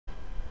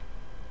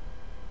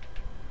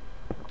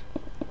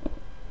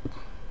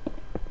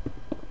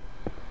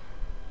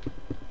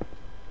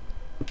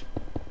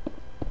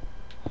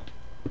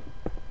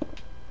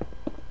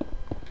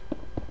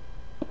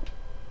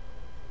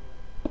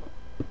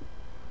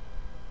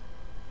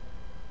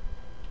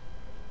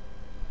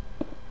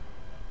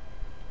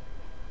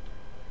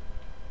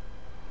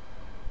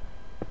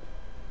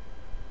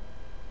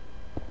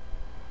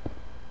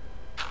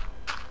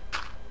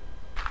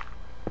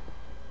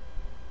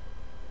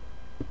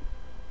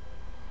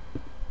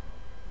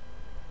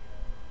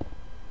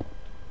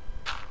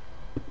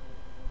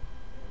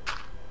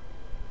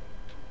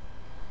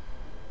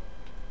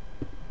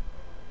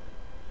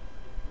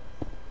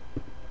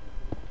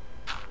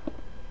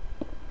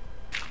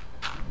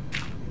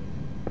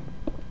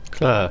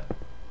Uh,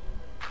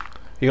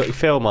 you got your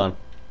film on?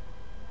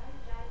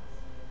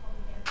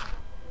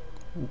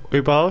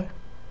 Who by?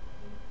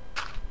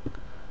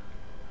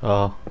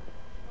 Oh.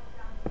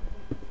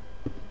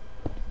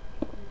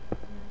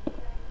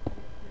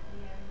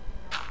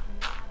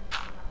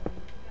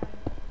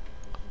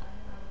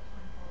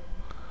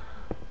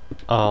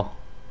 Oh.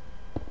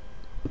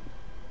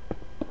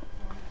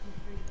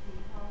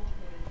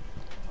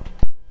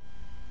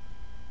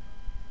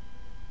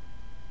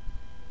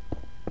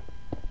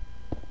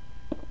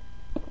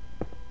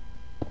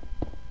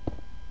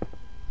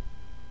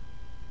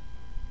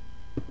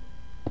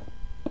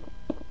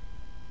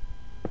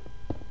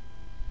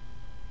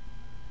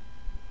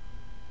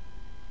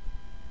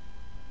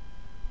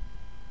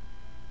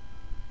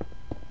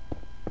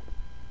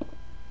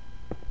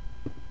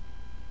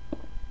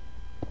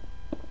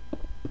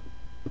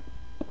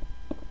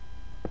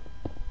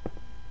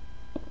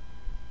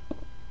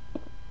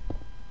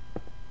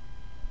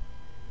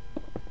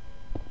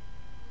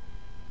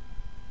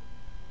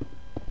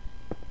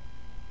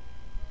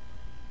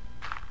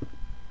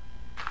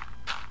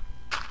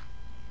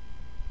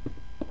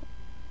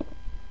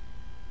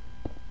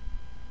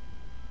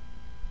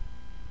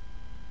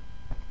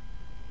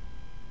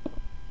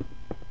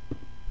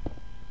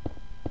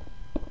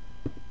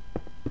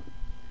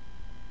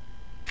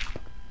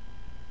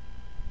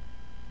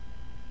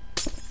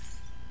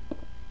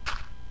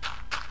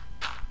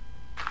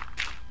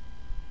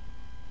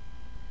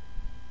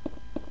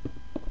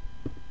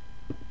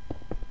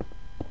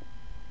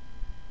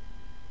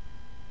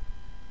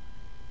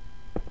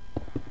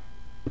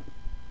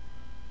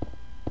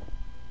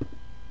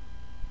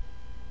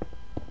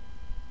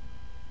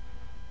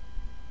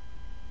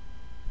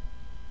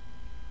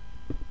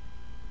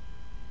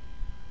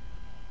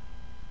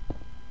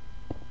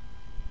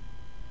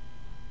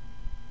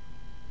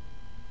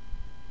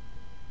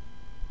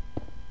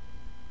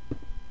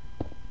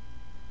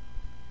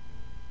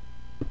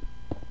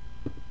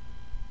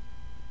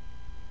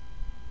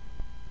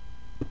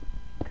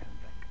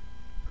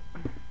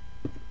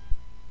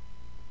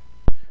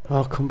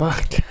 I'll come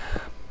back.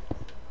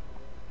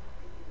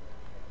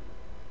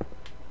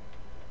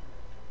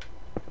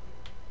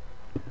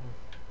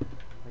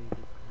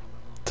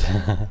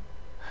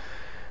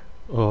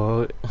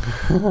 Oh,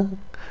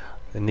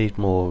 they need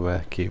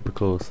more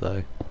cubicles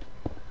though.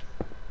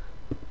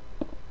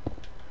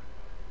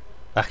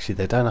 Actually,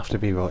 they don't have to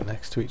be right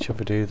next to each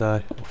other, do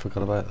they? I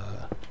forgot about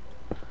that.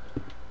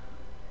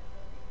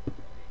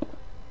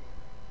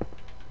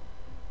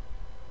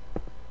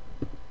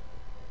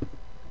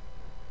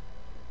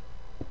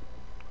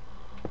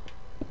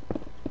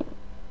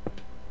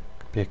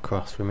 Be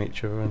across from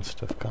each other and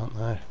stuff, can't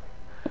they?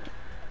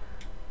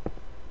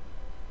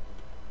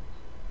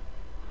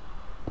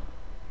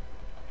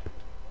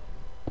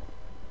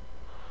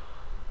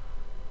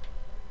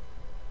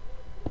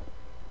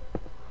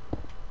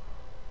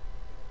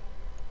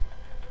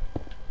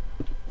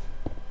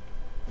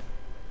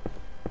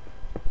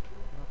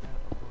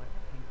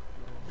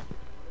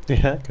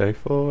 Yeah, go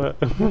for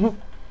it.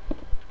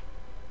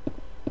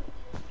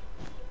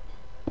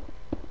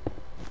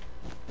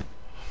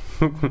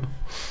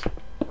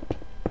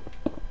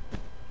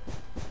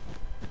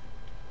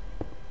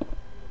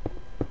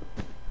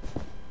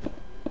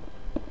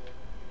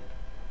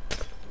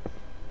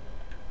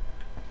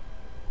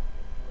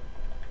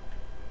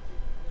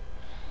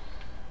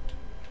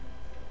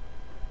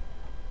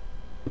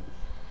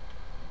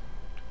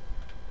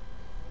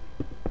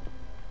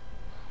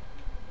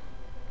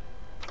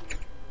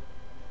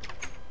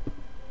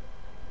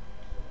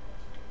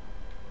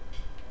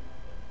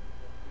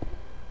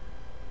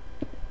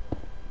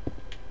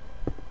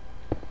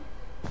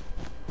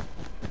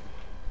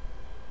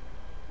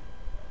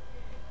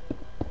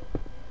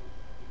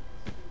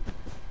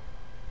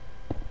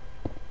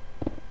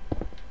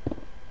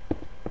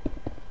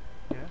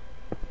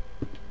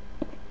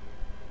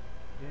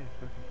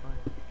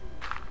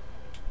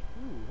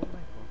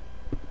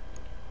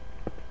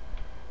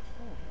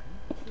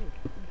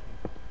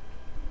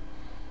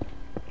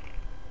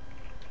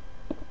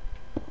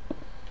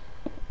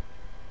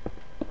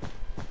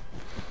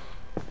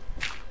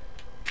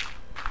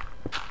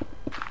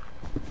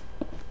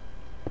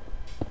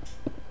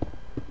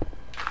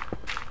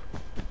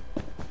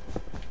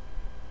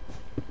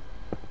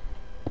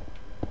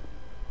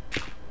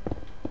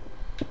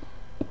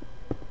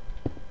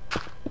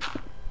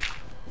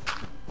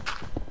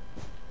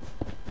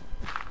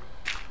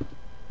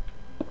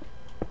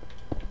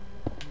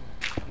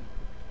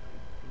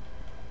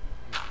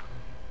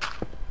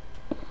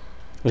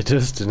 It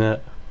does, doesn't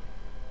it?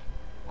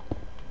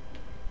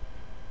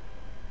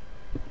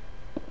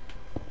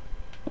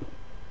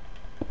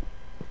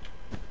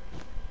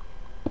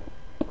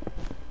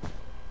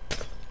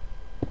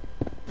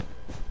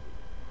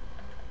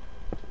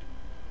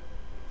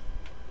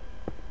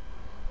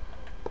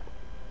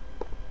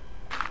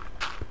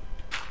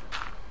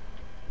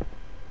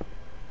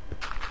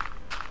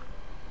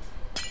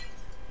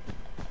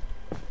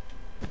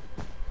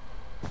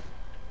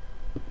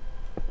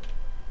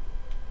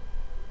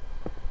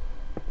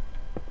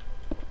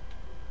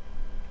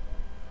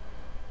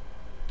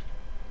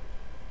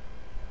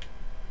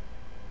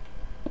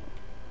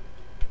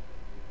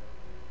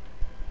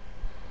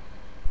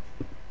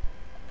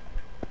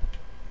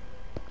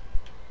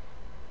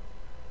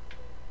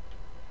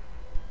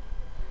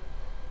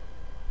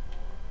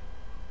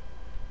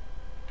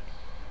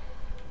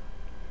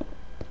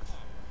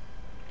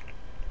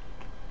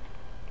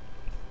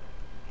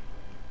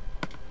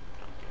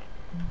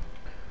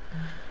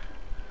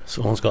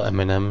 Someone's got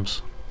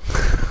M&M's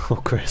or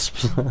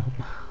crisps.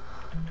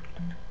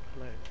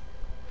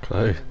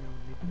 Chloe.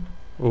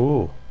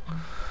 Ooh.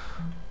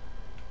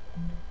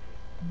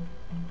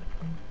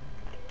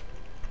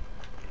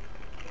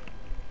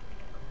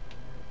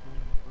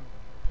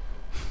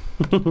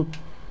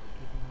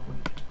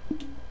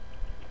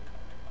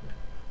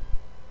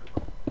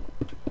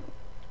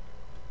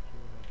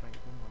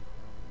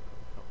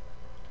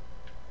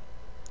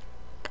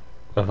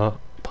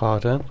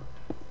 Pardon?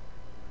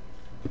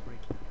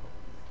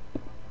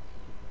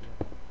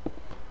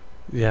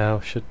 Yeah, I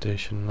should do,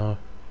 shouldn't I?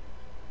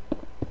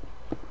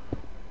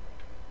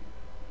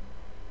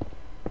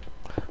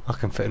 I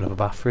can fit another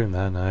bathroom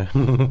there now.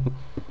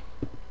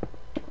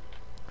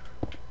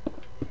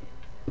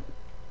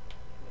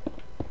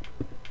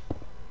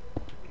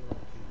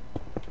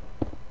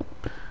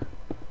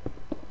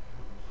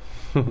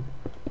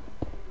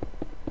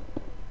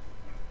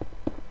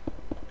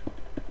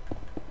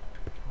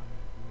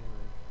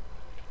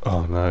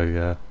 Oh no,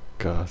 yeah.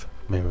 God,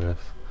 mirrors.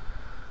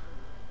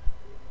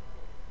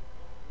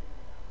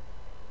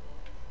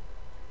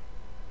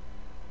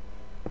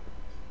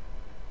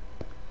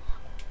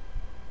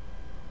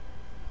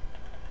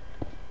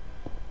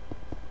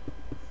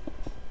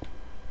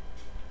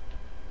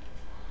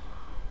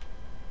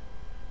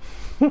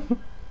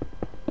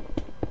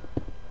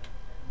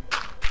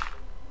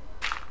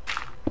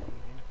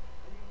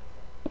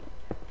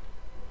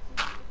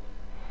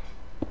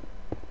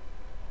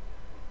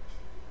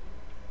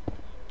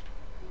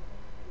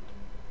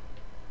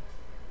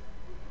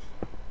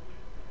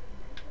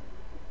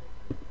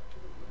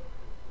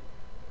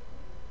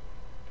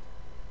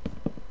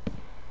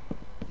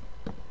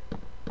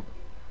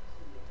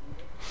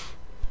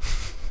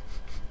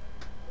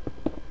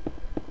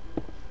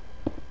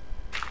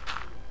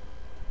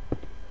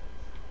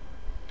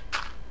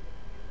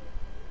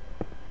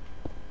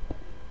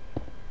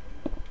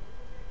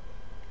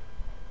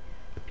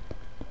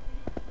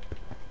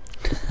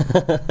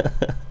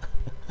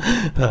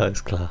 That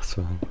is class,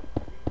 man.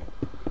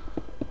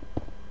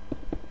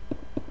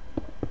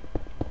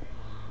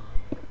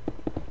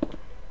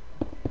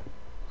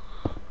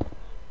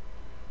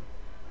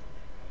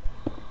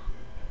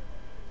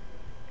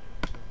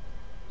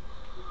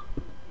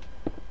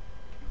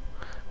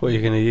 What are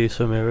you going to use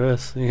for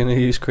mirrors? You're going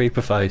to use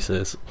creeper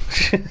faces?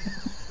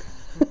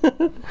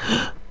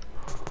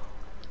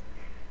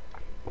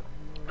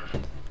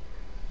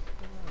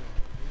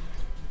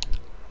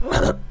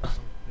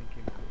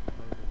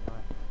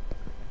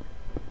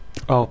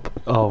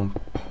 Oh,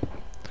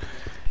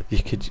 you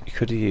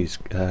could have used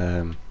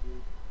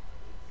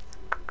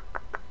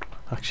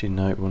actually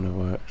no, it wouldn't have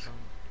worked.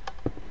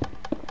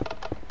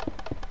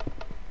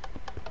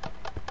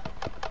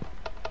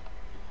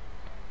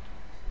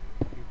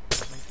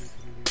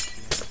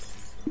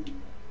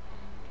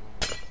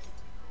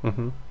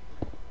 Mhm.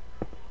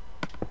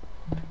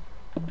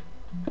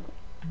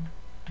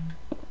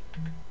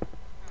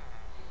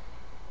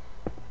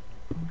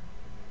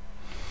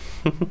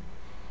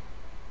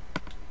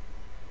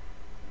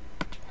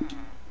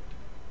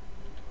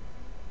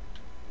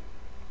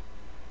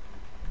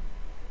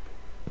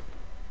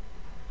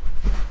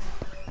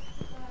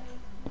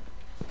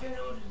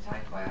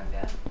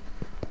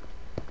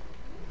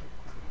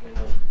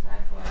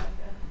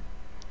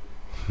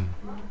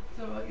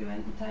 So what, you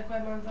went and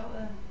takeaway man's out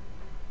there?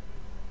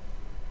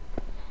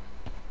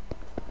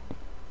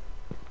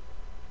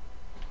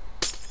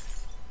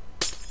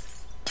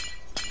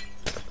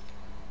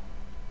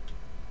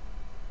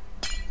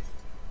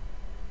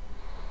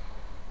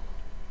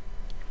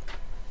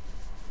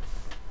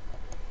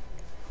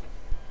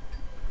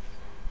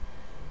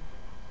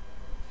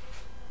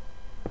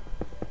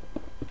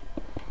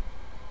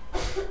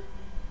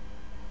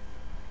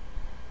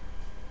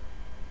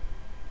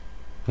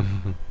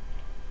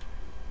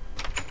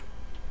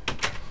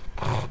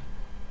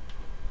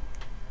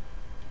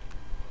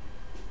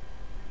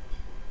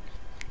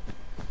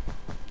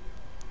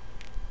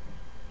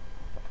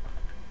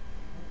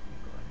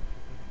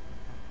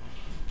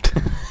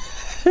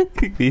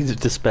 Use a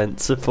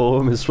dispenser for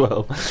them as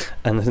well,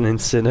 and an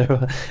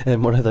incinerator,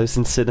 and one of those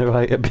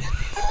incinerator bins.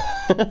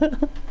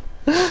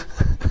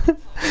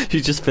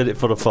 You just fill it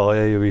full of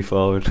fire, you'll be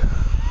fine.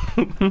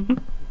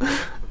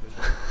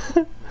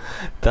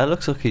 That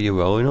looks like a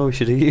urinal. We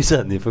should have used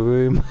that in the other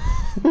room.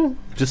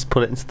 Just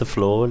put it into the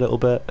floor a little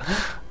bit.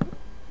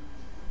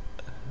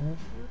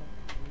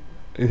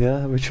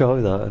 Yeah, we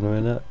try that in a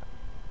minute.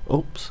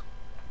 Oops.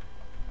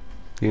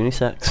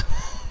 Unisex.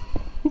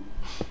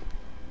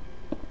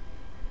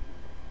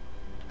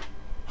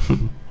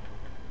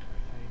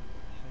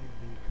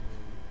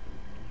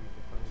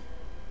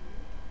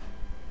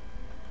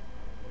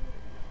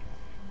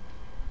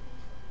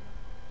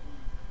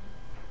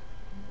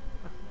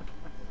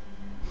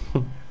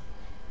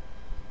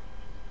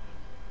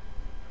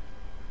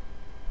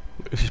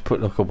 Just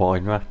put like a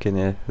wine rack in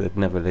here, they'd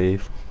never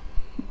leave.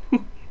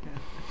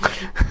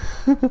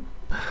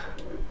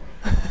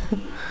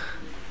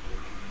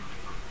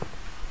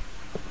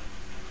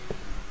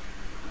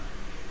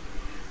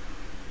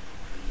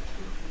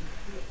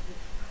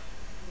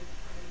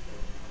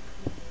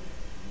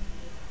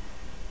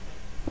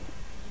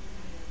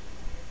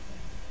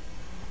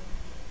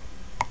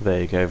 There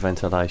you go,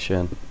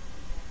 ventilation. Do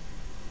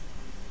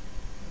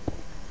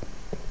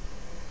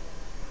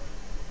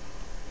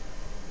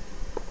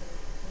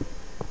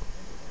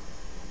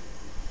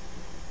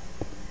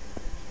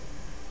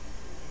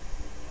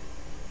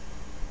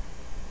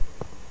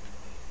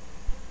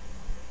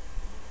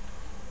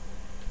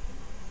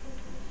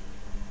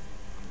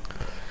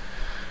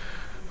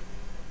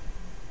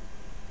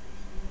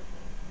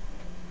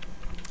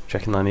you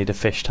reckon I need a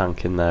fish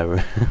tank in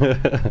there?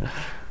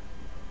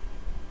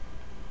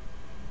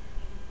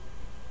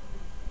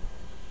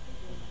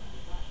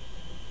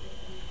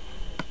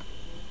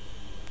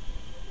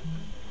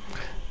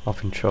 I've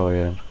been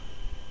trying.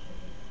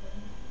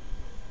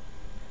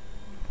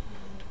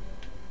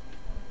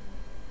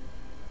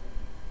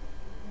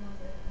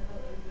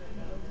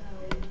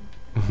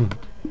 I'm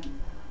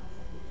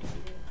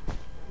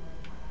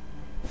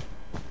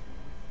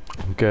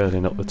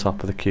girding up the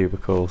top of the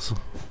cubicles.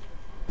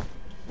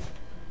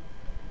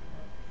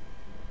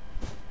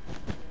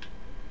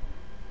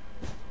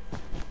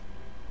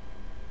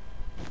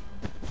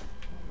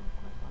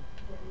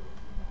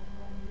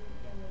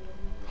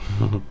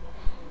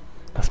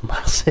 That's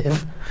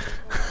massive.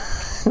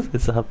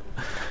 Is that?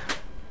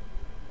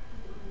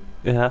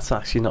 Yeah, that's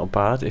actually not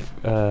bad. If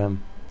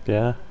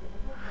yeah,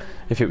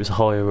 if it was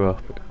higher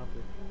up,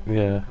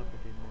 yeah.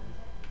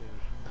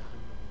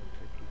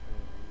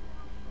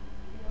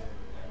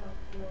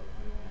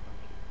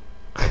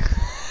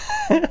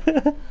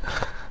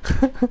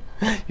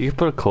 You could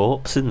put a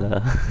corpse in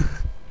there.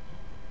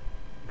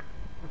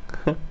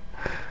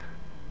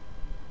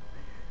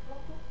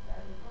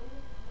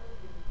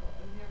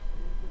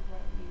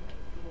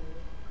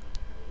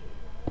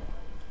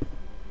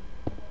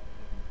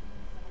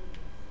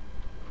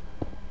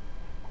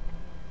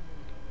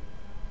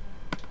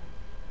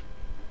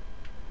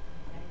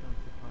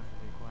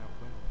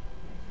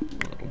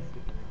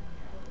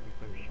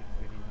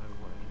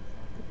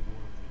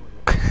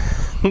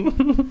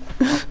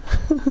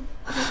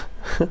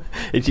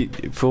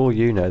 For all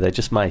you know, they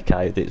just make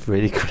out that it's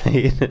really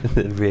clean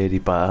and really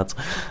bad.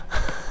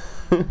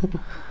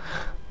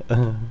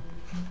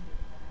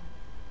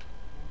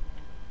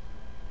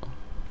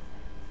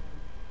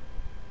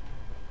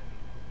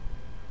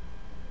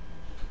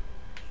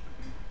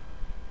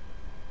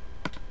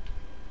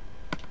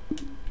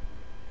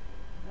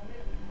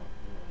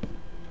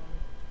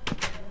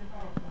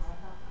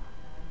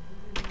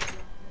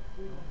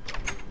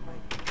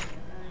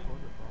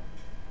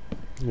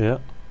 Yeah.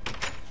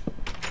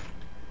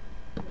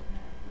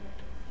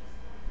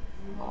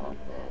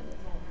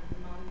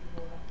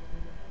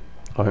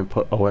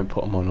 I won't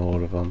put them on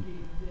all of them.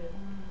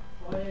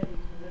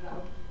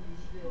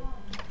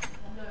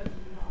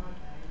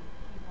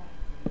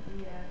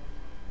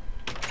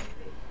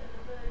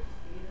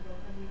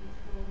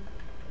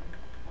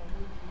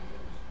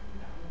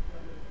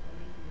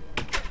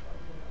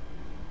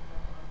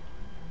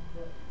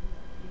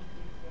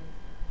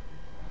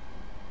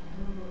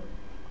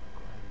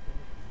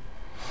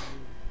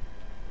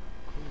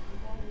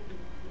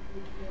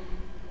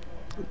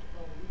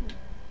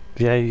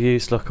 Yeah, you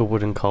used like a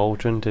wooden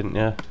cauldron, didn't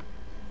you?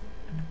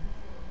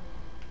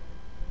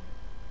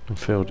 And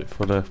filled it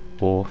full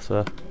of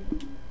water.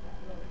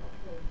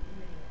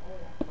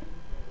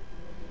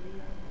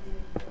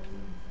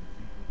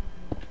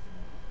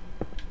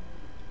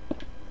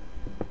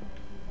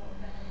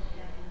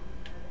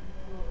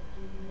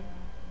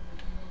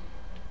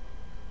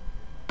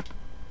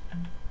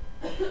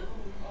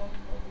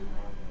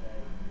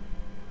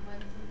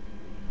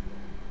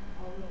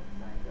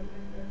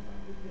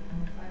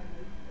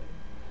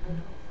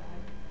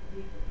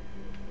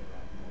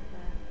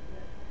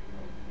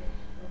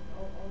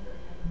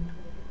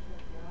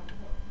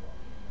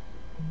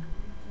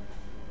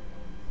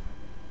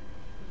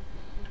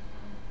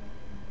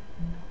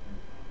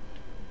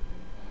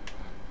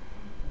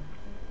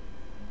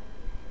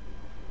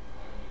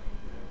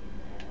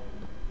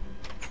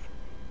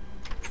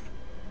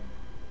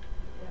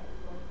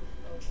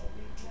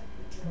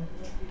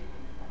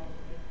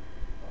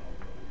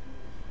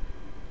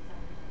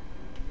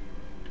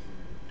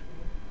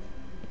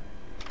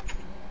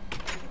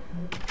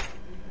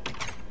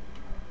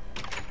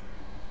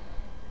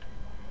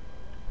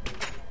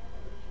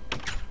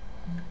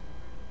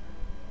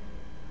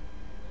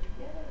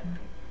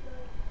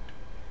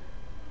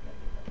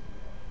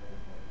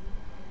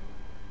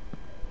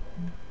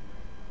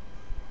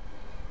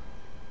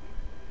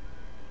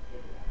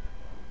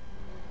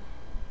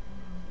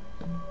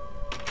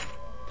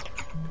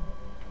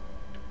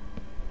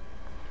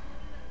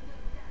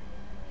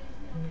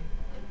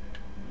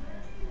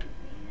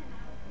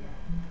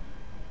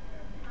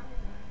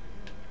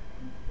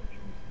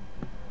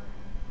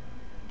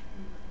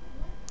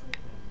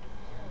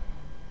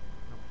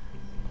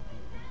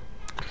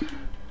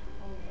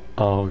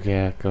 Oh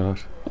yeah, God.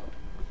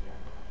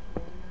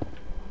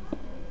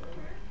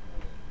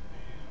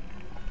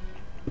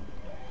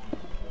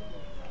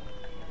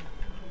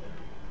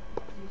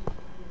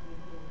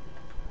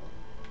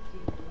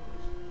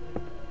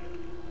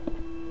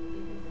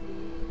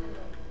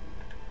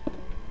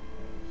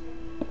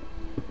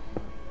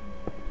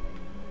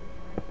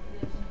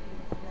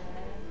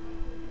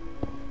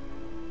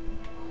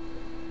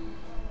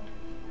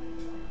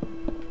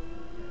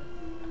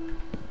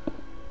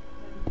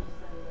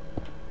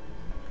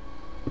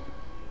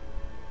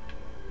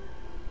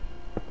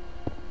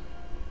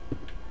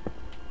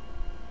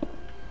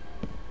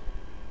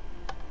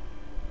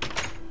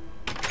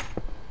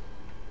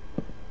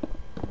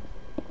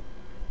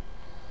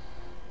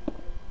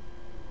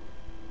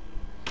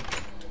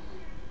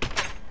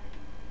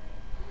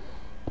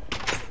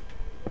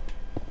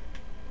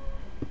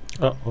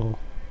 Uh oh.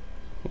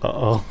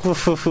 Uh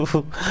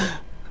oh.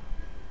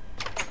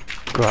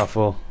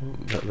 Gravel.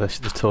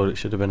 The toilet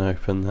should have been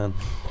open then.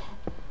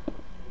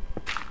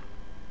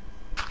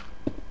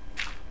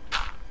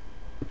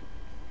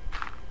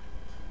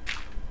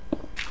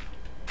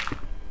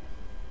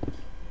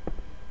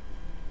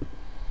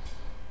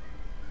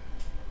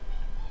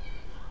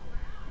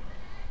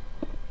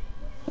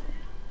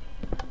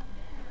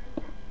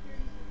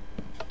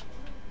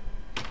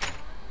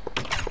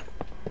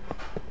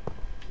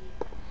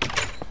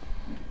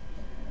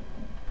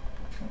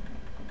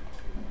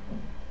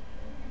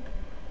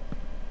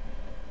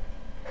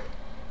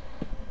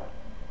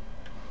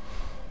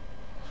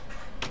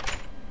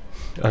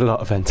 A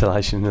lot of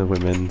ventilation in the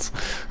women's,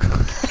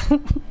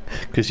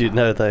 because you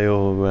know they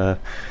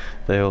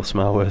all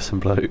smell worse than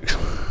blokes.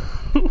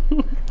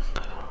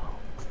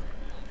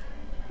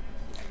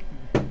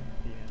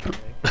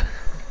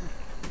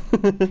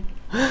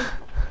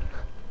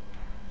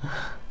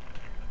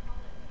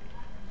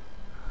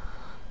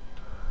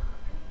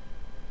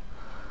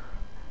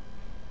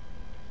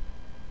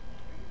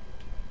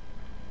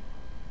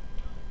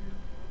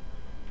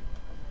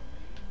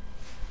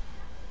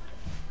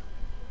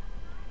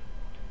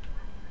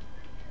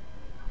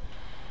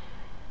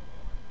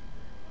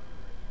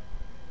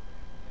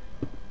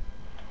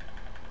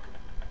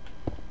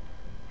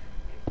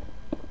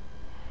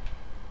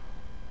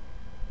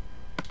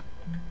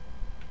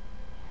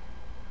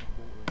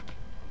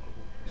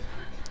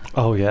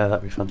 Oh yeah,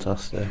 that'd be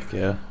fantastic.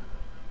 Yeah.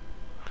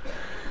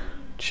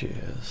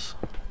 Cheers.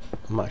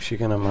 I'm actually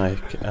gonna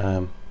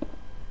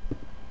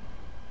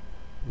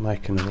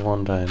make another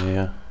one down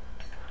here.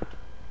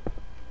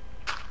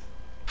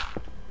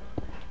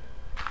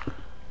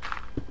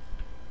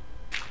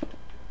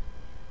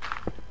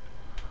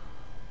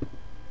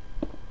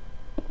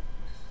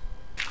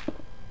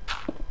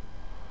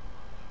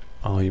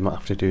 Oh, you might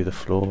have to do the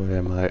floor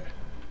here, mate.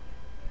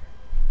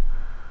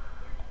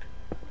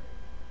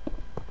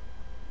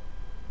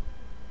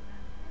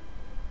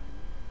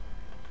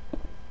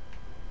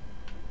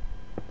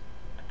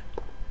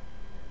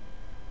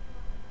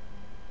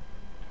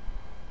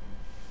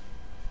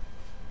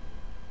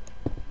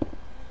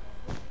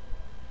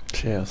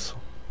 Cheers.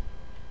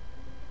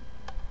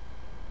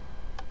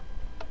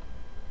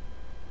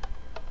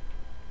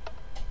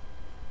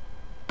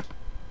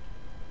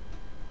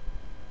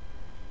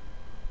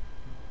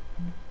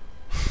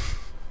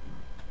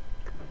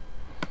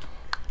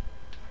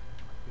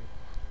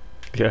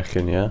 You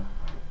reckon, yeah?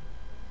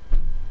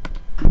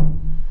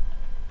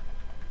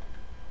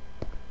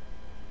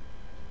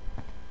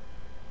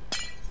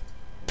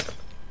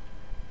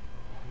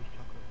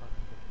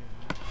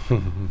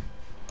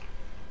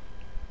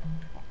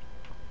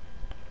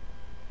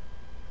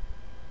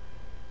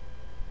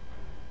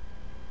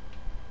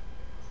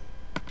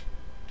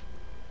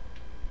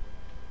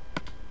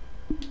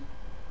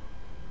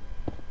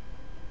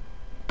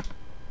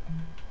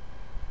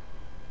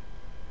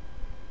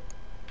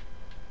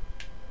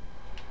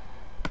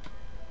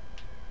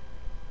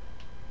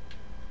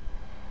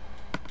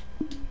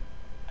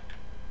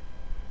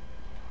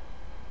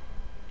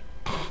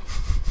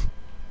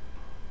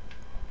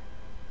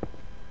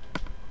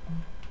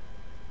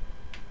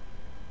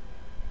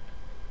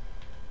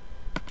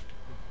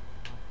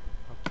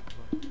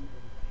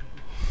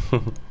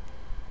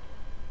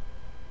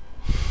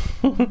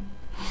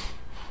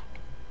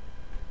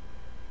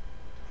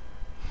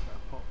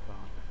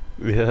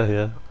 Yeah,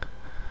 yeah.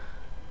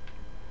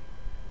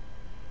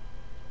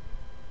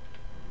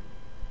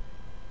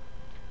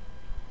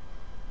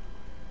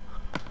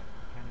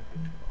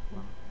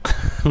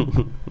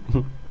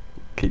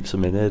 Keeps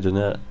them in here, doesn't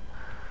it?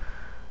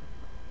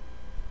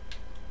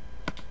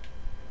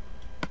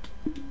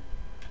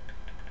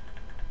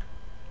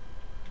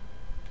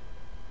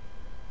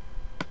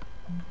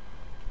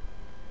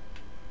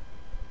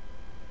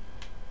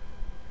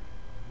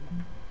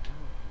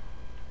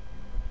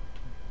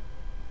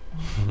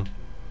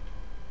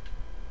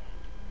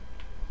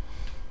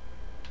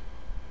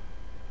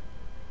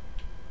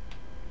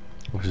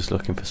 I was just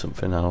looking for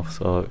something else,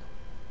 so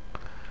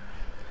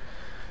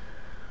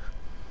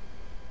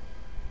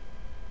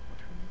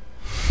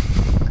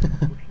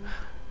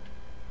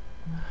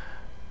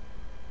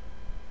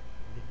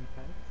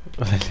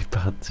lily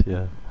pads,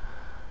 yeah.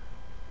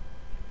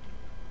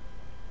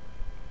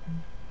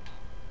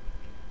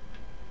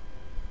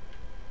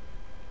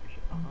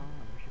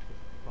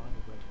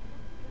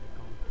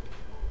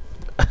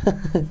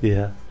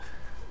 Yeah.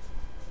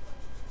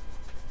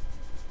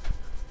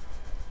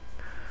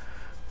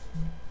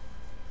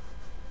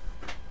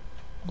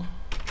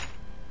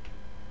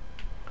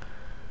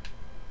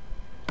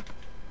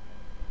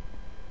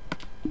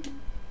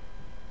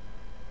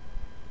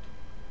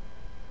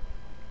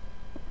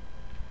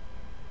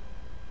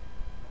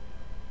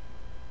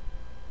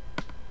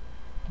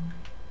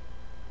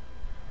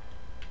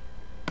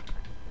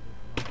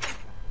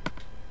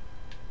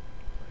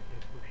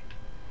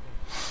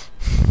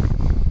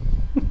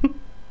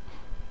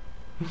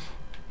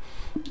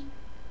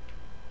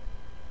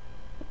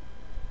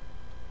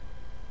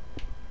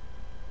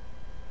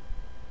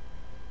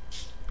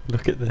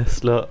 Look at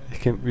this. Look,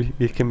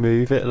 you can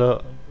move it.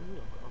 Look. Ooh,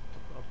 I've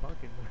got a bug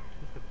in the,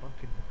 just a bug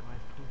in the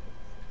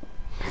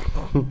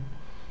guy's toilets.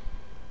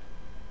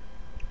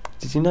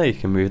 Did you know you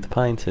can move the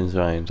paintings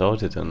around? I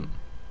didn't.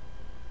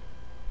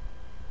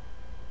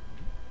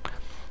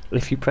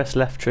 If you press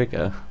left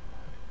trigger,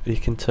 you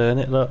can turn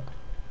it. Look.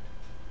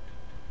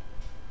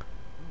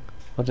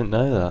 I didn't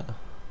know that.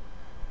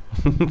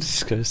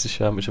 Just goes to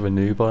show how much of a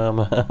noob I am.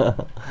 I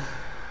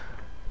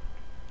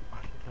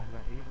didn't know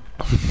that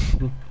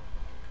either.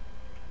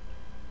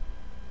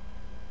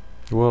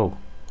 Whoa.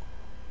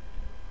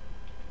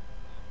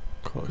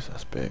 Of course,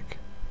 that's big.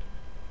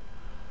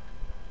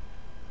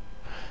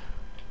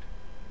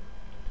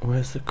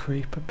 Where's the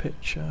creeper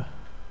picture?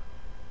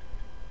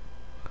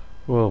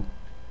 Whoa.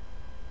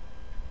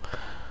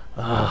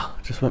 Ah,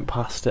 just went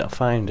past it. I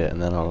found it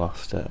and then I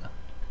lost it.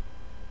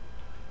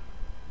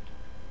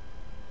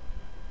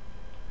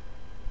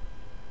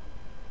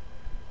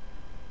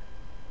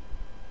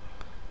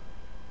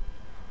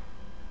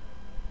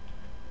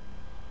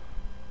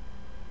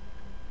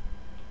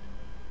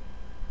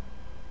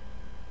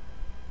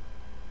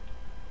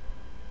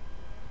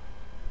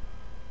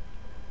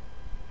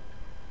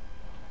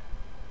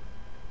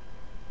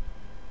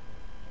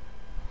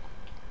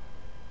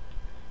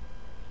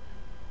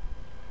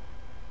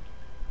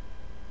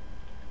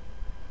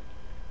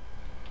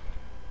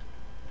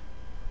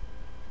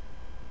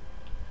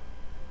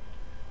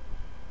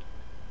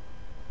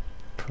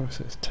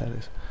 Process tel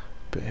is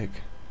big.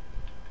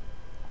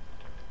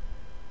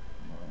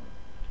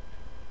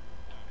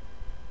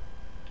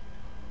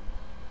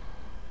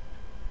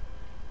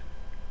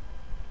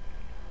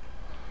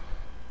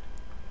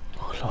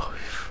 Oh,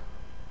 life.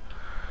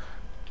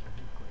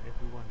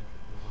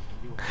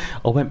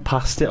 I went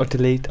past it.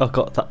 I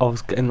got that. I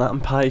was getting that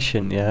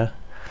impatient. Yeah.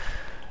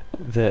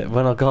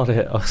 When I got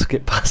it, I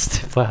skipped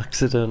past it by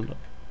accident.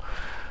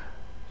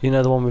 You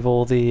know the one with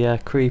all the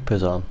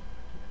creepers on.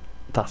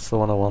 That's the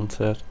one I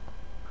wanted.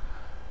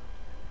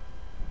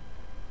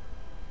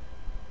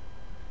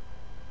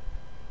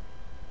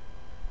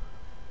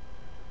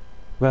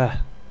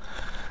 Where?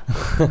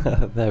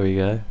 There we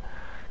go.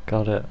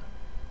 Got it.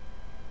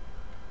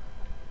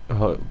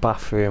 Right,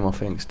 bathroom I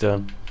think's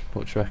done.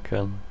 What do you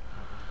reckon?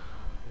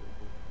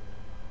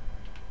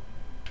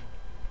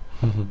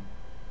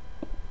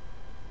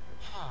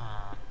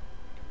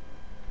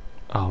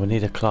 Oh, we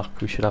need a clock.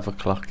 We should have a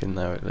clock in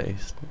there at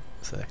least,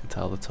 so they can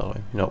tell the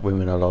time. You know,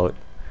 women are like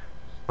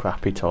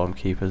crappy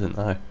timekeepers, aren't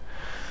they?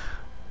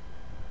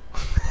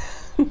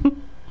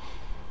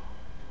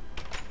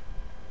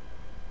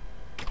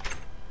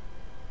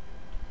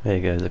 There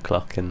you go, the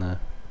clock in there.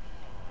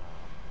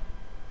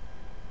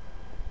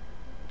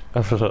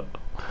 Have a look.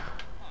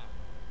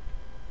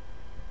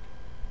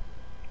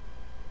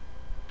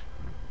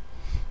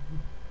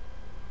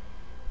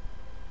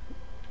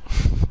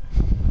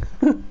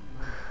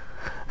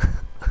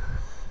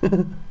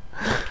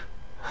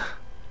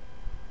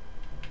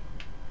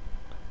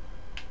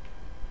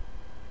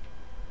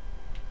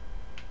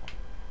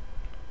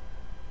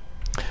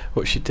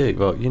 What should do?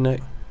 Well, you know,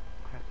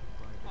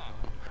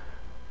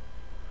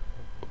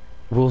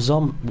 will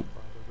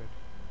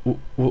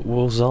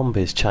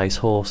zombies chase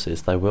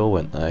horses? They will,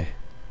 won't they?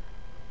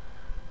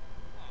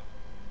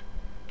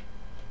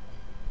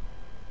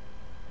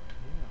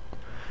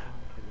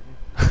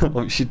 What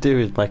we should do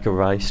is make a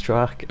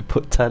racetrack,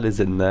 put tellers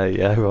in there,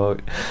 yeah, right,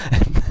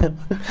 and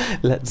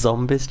let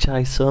zombies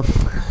chase them.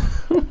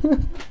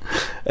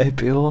 It'd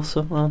be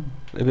awesome, man.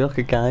 It'd be like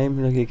a game.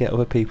 You know, you get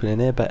other people in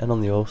here betting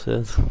on the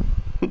horses.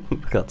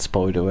 Got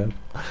spider web.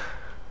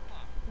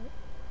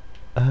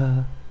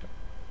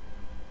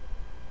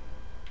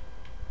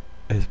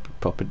 It's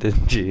proper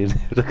dingy.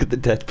 Look at the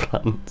dead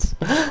plants.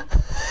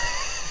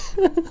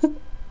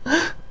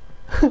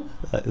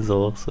 That is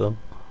awesome.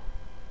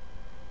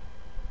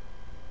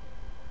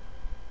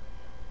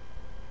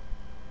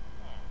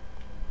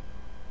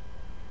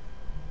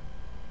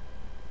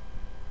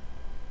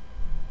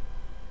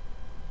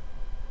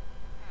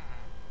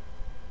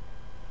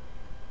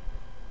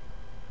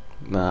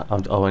 Nah, I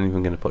wasn't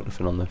even going to put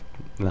nothing on the...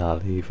 Nah,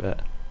 leave it.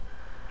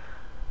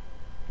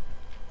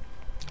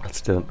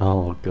 Let's do it.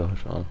 Oh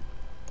gosh, man.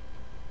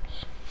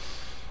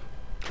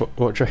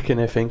 What do you reckon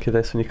he'll think of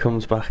this when he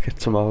comes back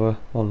tomorrow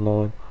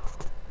online?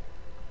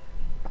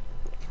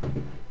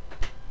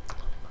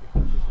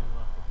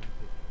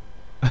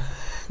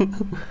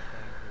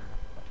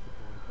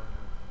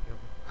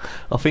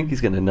 I think he's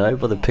going to know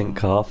by the pink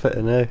carpet,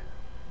 isn't he?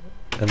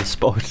 And the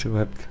spider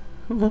web.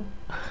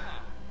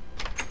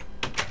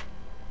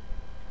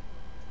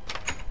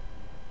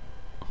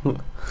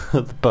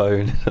 The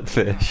bone, the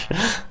fish.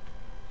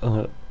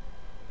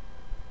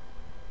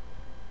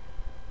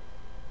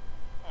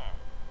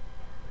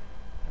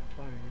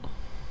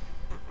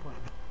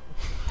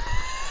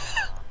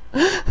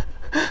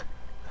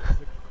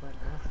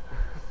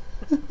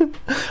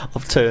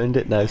 I've turned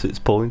it now so it's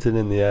pointing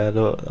in the air.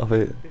 Look, I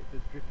think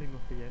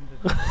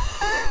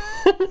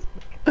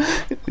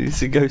you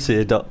should go see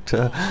a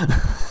doctor.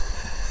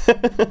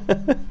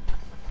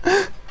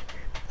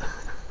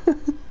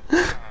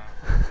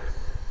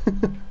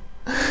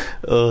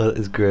 Oh, that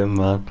is grim,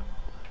 man.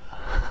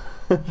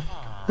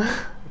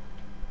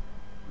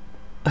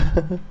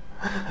 I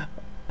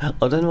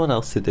don't know what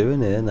else to do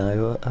in here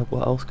now.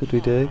 What else could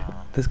we do?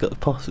 There's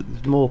got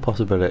more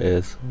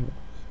possibilities.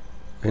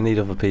 We need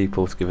other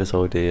people to give us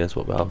ideas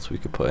what else we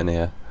could put in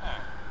here.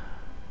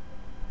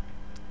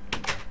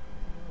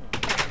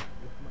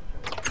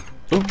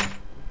 Oh!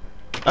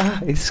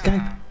 Ah,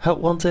 escape! Help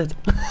wanted!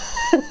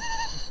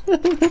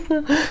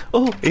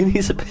 Oh, he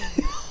needs a bit.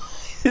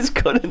 He's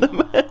gone in the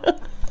mail.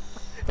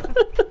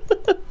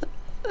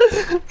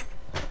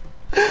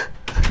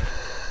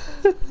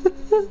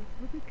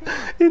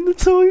 In the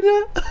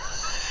toilet.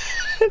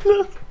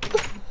 Look.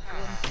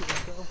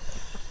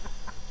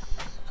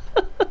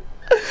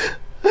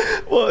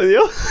 What are the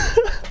odds?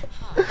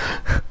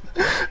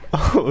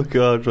 Oh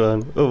god,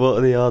 man. Oh, what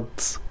are the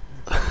odds?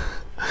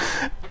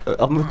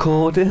 I'm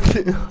recording.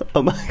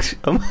 I'm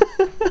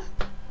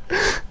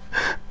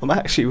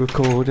actually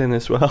recording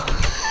as well.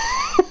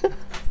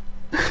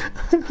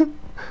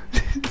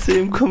 See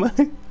him come out.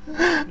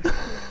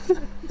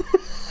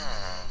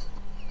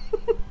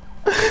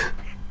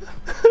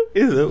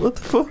 Is it? What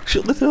the fuck?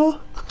 Shut the door.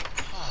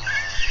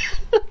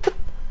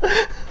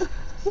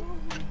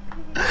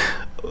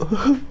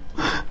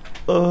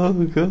 Oh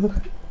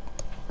god.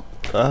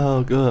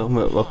 Oh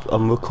god.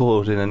 I'm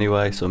recording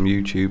anyway, so I'm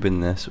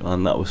YouTubing this,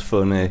 and that was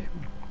funny.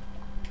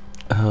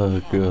 Oh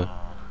god.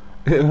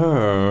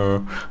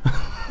 You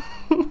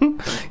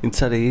can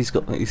tell he's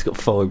got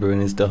fibre in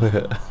his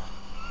diet.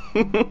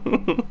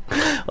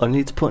 I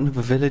need to put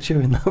another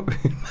villager in that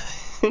room.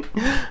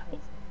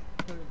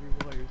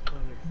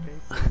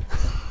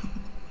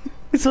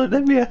 It's like,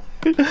 let me out.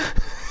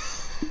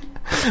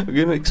 I'm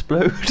gonna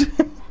explode.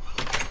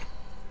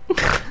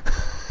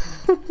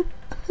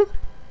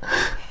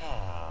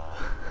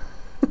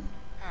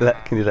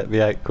 Can you let me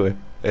out quick?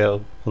 Yeah,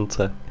 one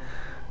sec.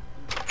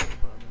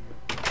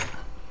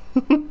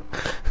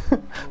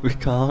 We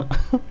can't.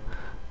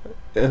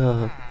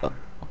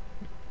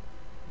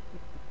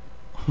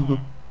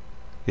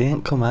 He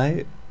ain't come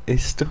out.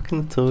 He's stuck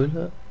in the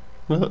toilet.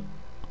 Look.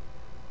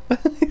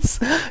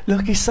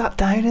 Look, he sat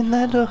down in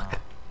there, look.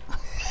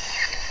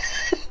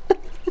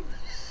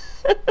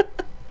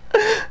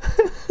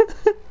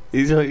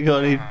 He's like,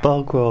 got any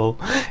bog roll.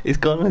 He's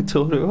got no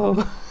toilet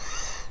roll.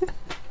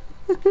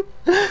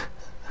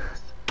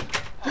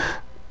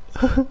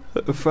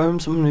 Throw him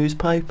some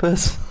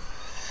newspapers.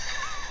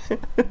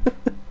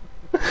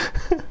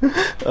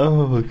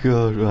 Oh my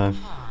god, man.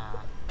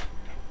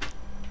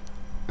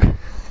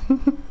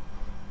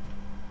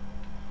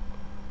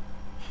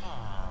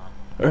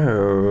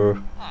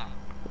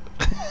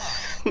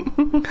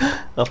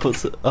 I'll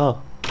put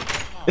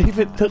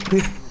even took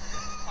the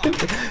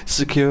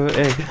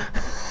security.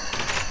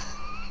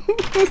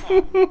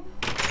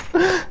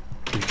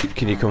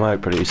 Can you come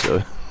out,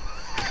 producer?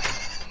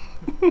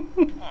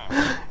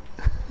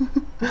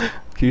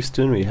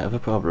 Houston, we have a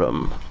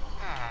problem.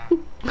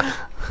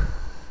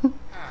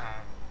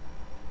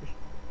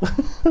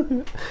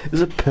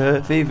 There's a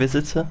pervy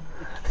visitor.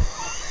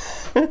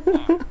 It's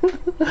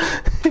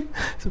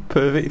a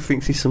pervy. He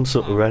thinks he's some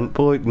sort of rent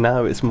boy.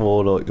 Now it's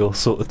more like your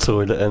sort of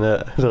toilet,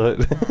 innit? Like,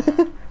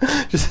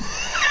 just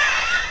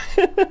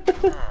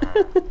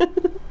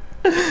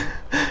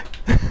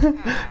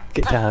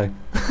get down.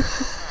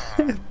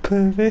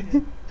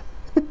 Pervy.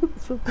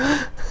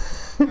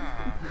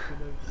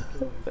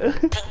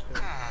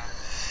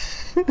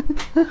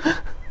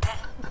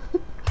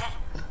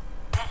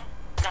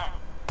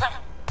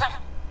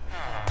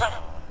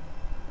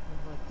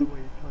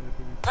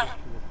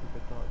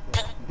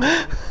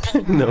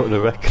 No, on the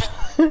record.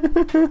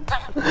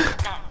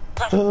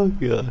 Oh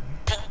god.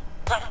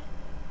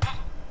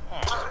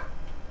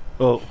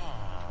 Oh,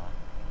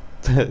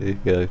 there you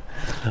go.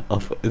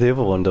 The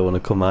other one don't want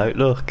to come out.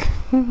 Look.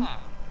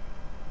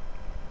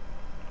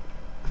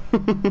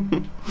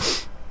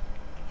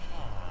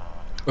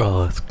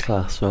 Oh, it's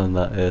class, man.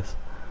 That is.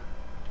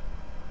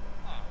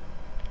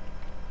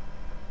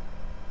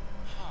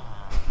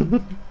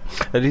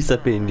 At least they're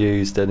being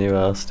used anyway.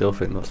 I still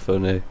think that's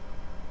funny.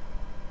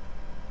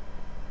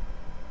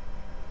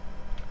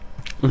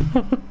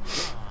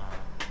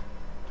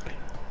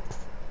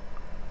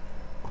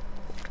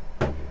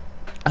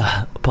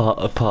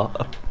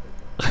 Apart.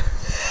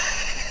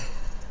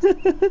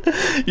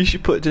 You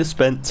should put a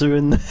dispenser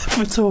in there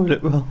for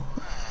toilet roll.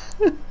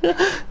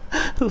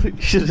 You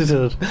should have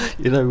done,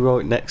 you know,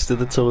 right next to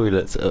the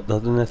toilets. I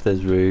don't know if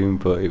there's room,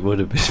 but it would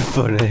have been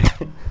funny.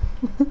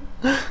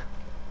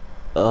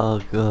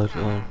 Oh god,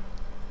 man.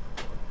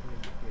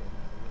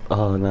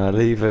 Oh no,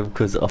 leave him,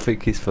 because I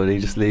think he's funny.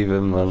 Just leave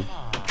him, man.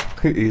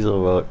 He's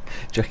alright.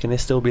 Do you reckon he'll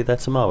still be there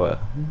tomorrow?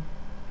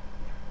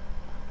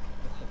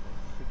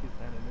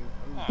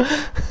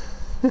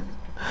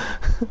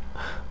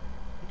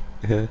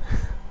 Yeah.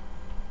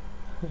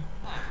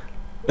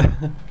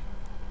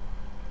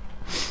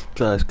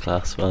 That's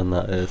class, man.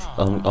 That is.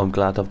 I'm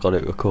glad I've got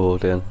it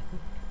recording.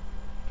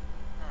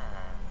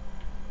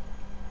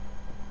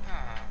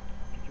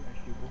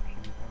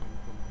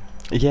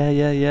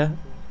 Yeah.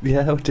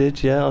 Yeah, I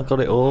did. Yeah, I got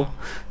it all.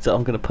 So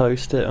I'm gonna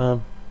post it,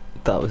 man.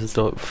 That was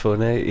like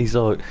funny.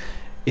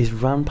 He's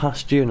ran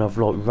past you, and I've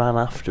like ran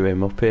after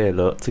him up here,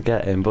 look, to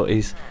get him. But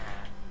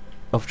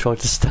I've tried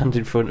to stand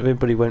in front of him,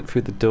 but he went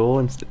through the door,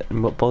 and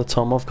by the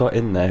time I've got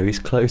in there, he's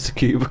closed the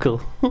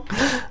cubicle.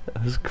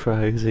 That was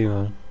crazy,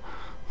 man.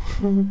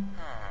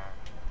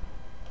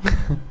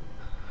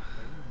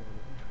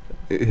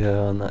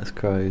 Yeah, and that's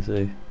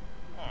crazy.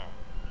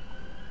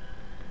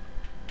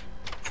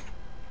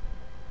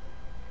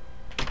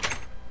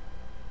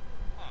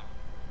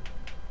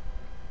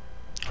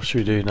 What should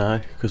we do now?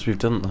 Because we've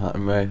done that,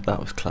 and that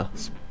was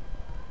class.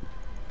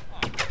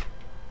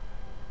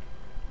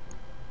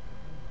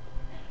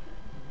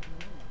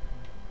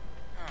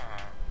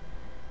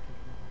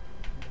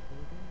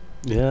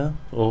 Yeah,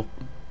 or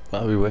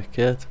that'd be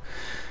wicked.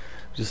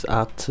 Just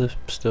add to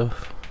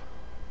stuff.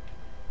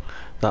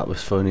 That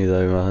was funny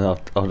though, man.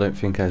 I don't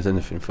think there's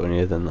anything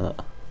funnier than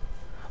that.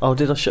 Oh,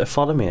 did I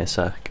follow me a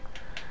sec?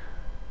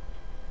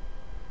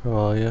 Where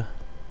are you?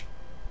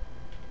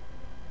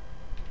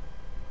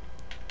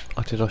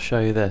 Oh, did I show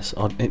you this?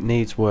 Oh, it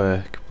needs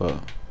work, but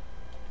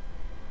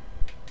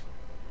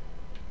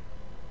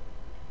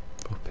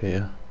up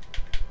here.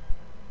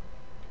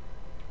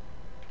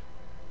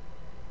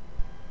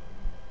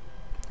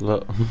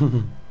 Look.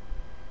 Have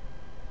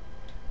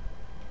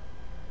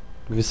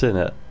you seen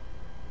it?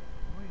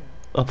 Oh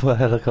yeah. I put a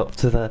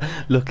helicopter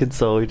there. Look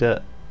inside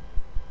it.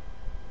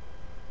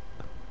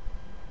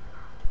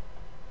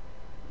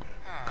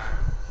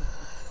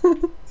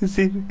 It's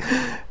even,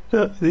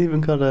 look, it's even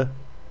got a...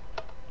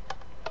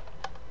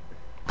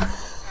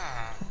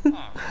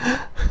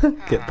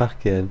 Get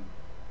back in.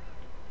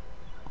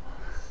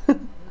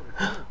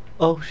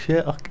 Oh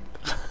shit,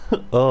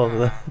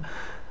 oh,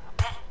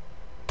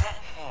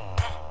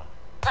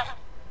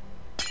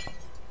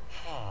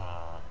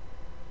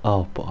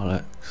 oh,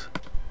 bollocks.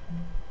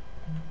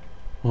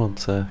 One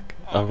sec.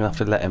 I'm gonna have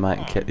to let him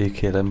out and you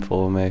kill him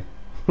for me.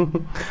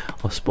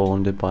 I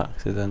spawned him by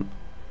accident.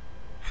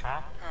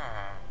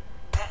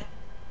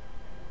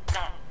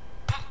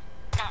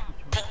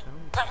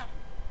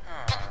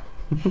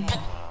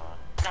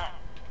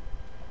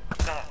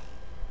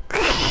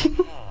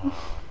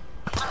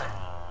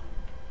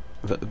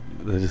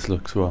 That just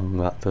looks wrong,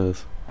 that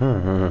does.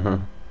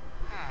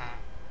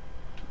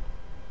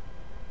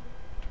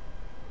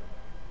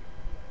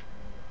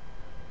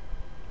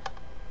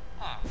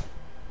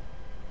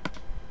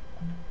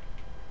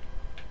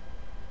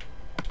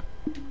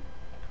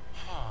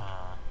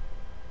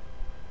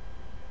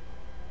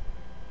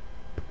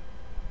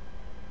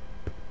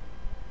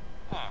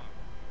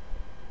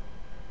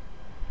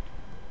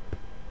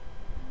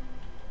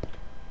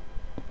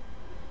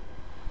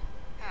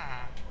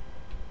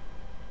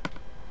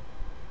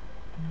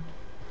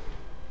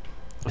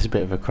 It's a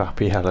bit of a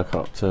crappy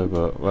helicopter,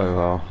 but very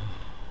well.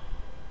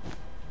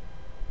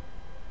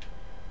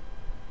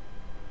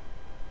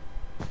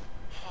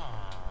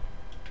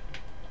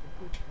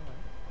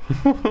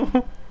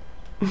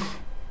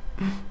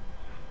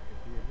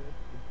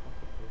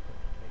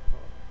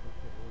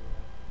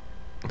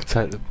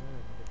 Take the...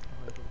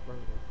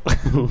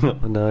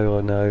 I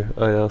know.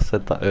 I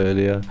said that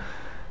earlier.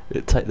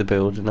 It'd take the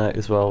building out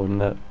as well,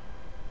 wouldn't it?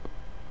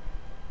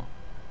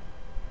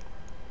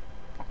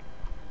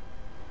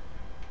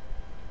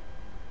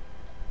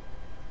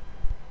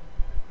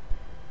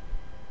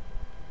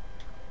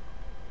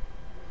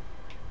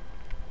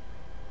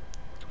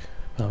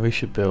 Oh, we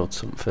should build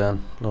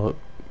something like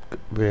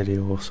really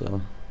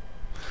awesome.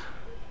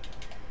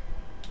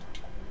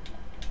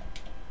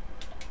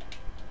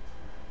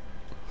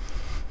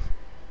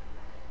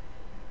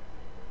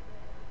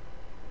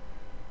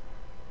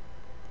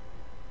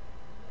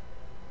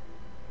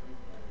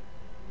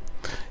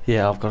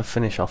 Yeah, I've got to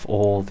finish off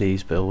all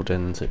these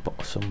buildings at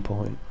some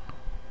point.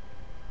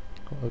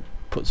 I'll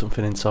put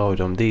something inside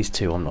them. These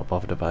two I'm not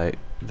bothered about.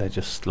 They're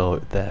just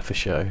like there for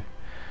show.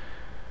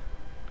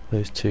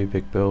 Those two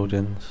big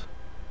buildings.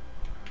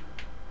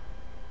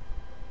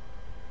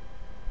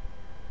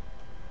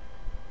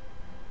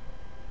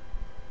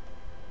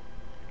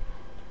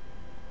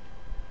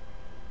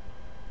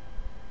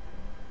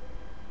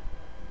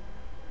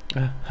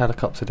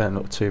 Helicopter don't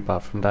look too bad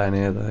from down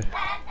here though.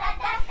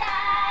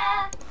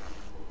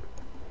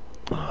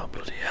 Oh,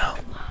 bloody hell.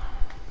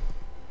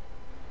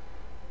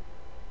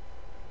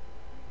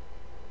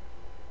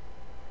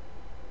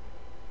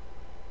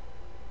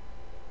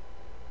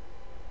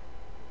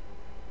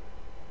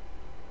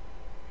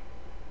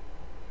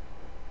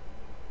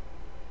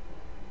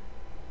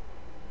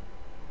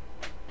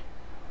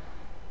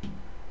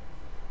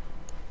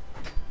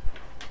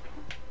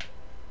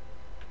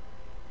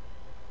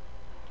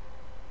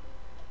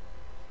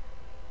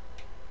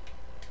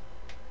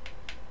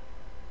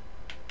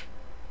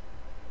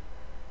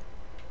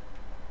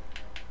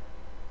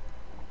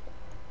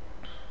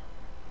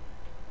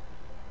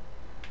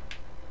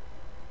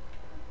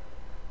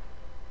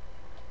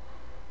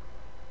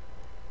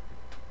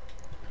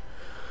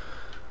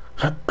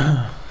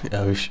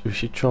 Yeah, we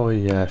should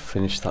try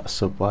finish that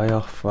subway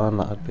off, man.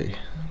 That'd be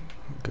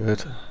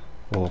good.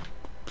 or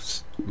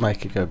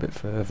make it go a bit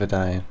further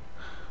down.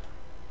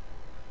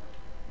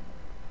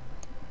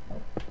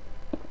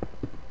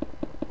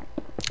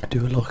 Do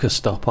like a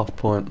stop off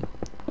point.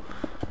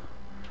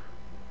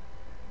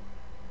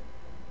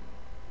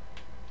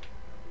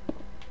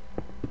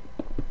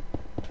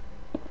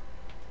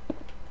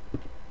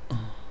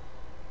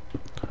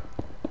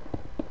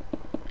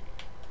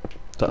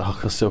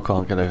 I still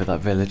can't get over that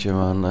villager,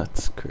 man.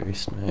 That's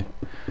creased me.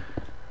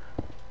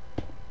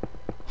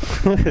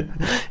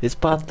 It's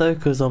bad though,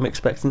 because I'm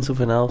expecting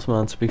something else,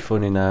 man, to be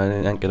funny now,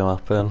 and it ain't gonna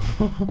happen.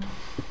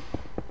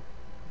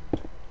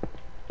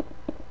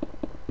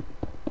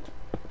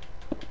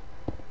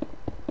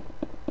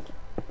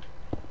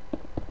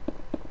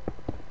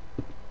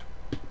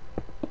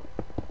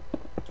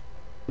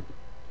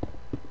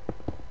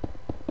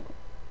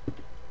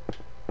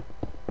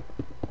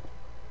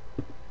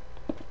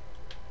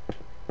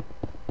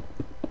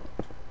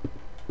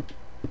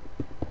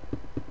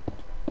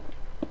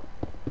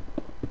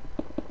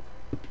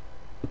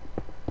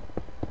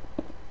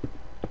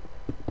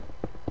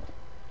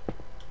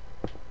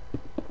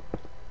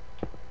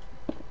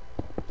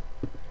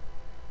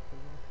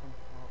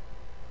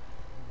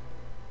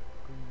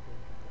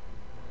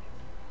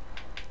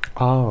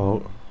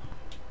 Oh.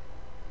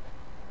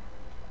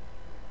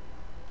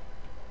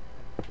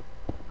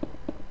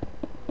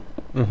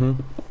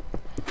 Mhm.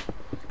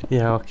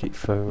 Yeah, I keep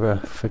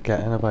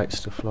forgetting about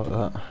stuff like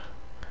that.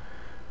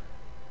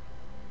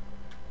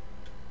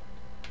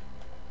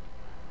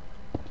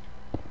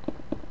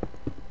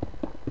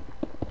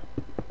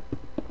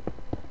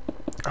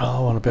 Oh, I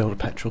want to build a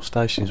petrol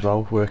station as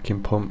well,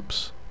 working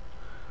pumps.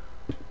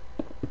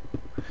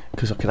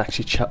 Because I could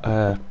actually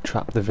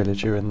trap the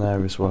villager in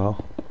there as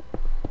well.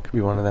 Could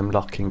be one of them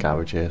locking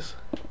garages.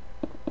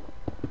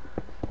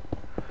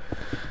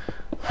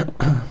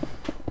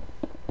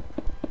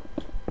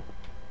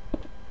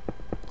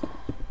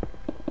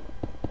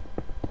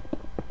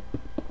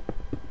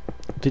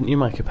 Didn't you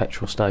make a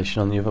petrol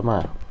station on the other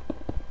map?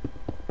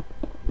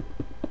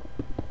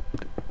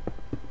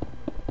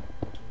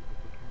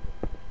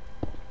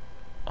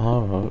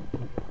 Alright.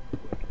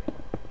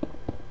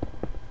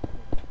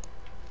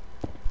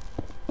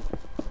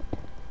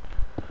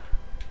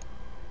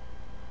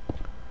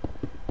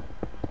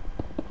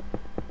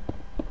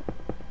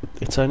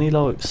 It's only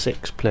like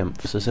 6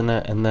 plinths, isn't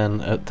it? And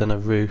then a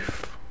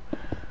roof.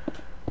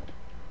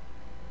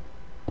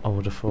 I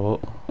would have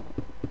thought.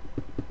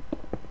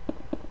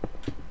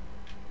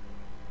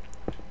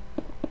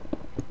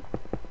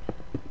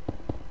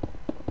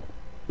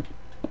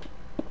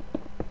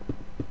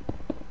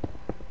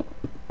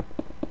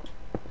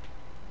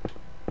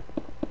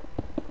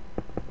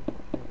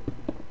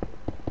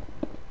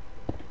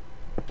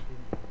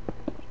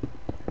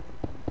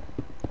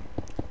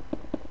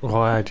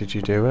 Why did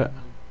you do it?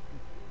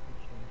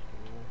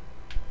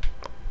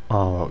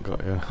 Oh, I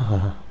got you.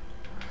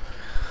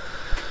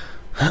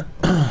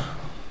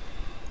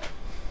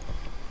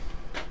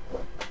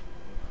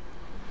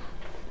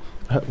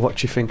 What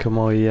do you think of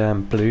my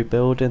blue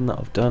building that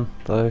I've done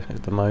though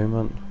at the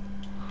moment?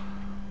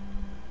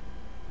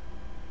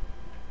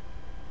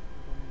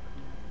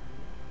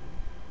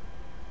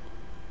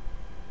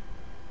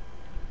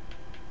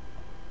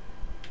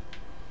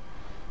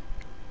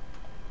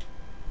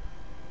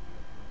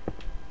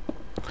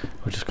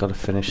 I've just got to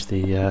finish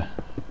the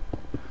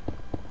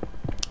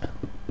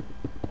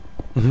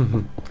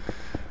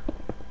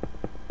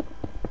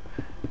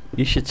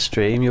You should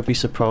stream. You'll be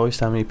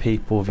surprised how many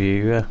people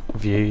view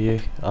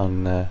you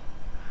on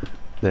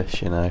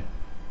this. You know.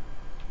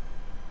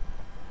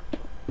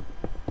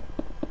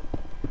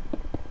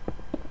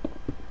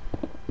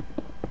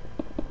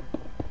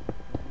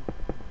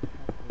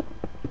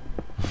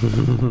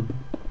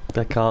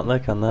 They can't. They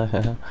can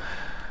they?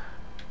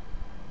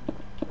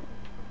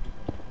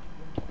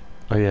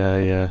 Oh yeah,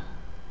 yeah.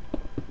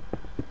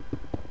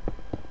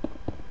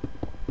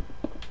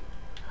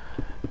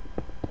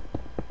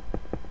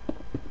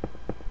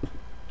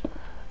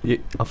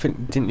 I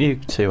think, didn't you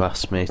two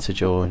ask me to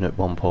join at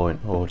one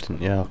point, or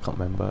didn't you? I can't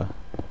remember.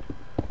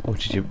 Or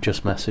did you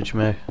just message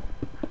me?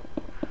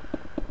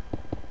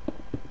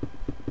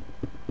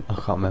 I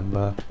can't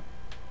remember.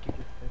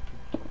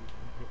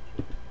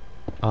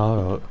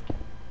 Oh,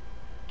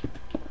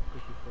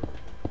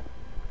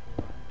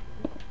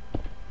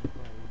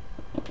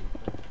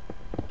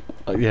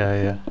 right. Yeah,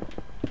 yeah.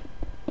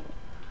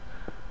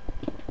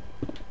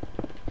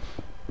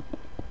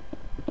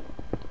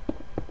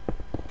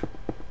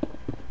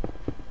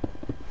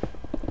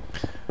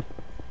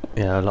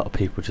 Yeah, a lot of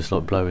people just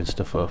like blowing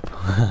stuff up.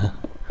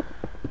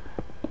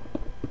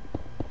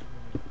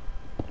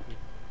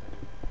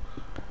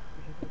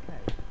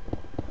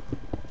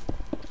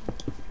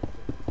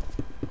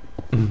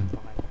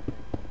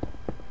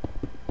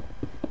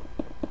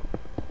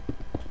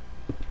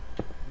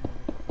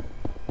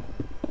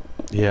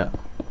 Yeah.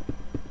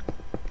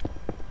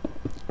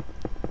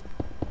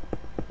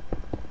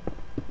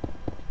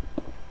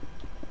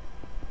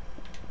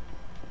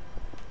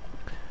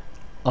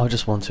 I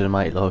just wanted to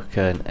make like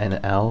an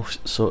L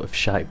sort of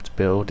shaped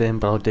building,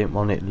 but I didn't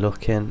want it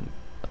looking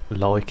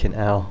like an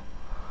L.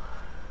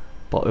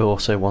 But I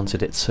also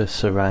wanted it to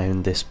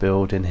surround this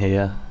building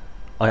here.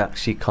 I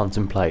actually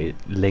contemplated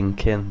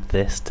linking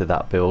this to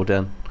that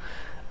building,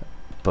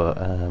 but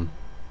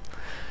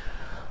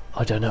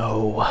I don't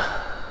know,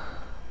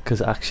 because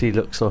it actually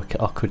looks like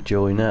I could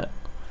join it.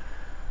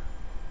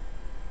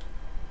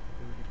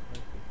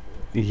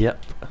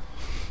 Yep.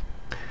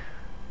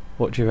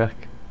 What do you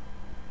reckon?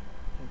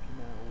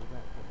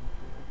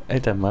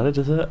 It don't matter,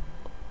 does it?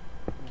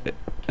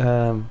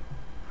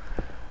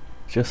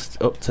 Just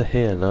up to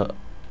here, look.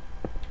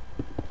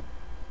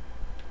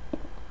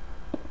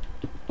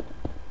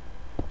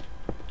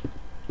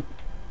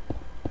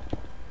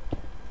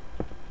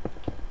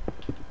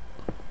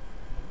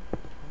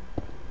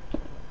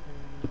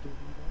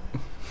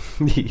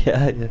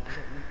 Yeah, yeah.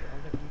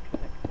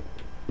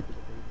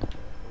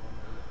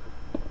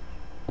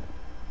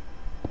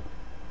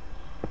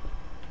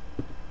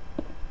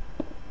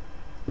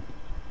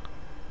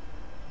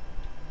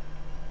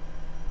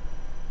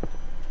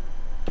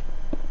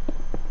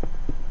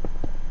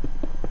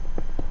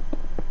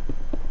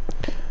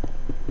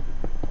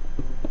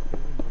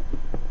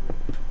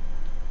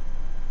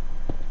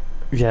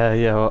 Yeah,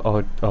 yeah,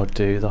 I'll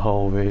do the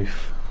whole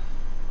roof.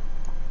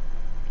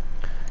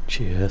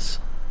 Cheers.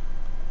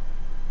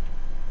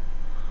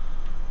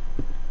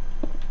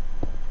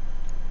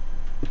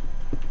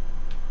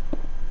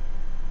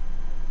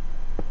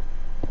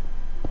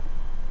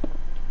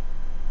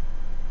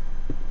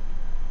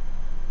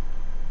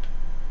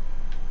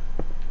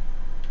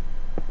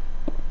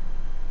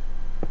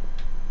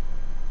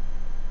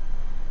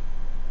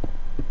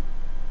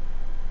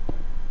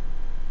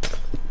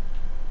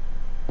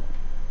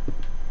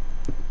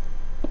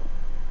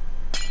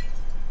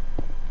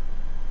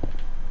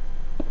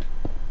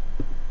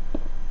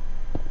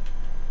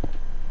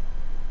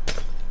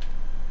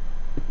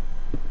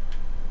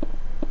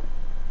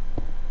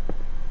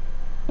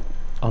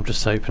 I'm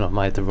just hoping I've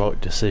made the right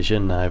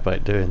decision now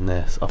about doing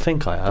this. I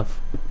think I have,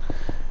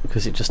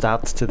 because it just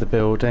adds to the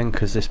building,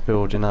 because this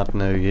building had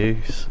no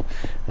use.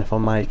 And if I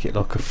make it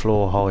like a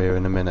floor higher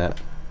in a minute.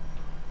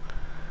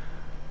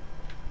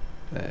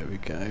 There we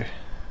go.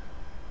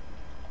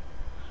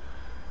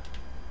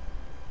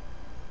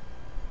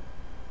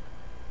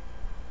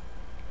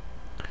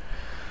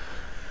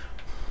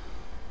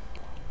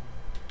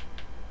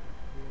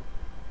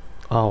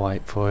 I'll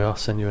wait for you, I'll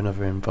send you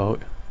another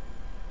invite.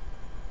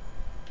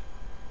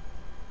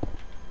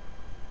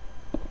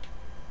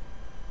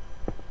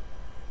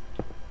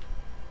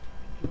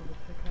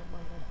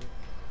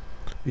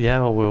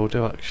 Yeah, I will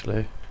do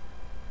actually.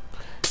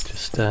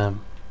 Just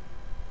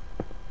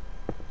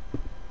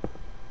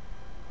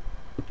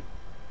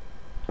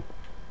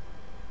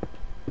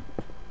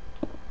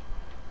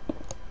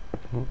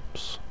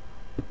oops.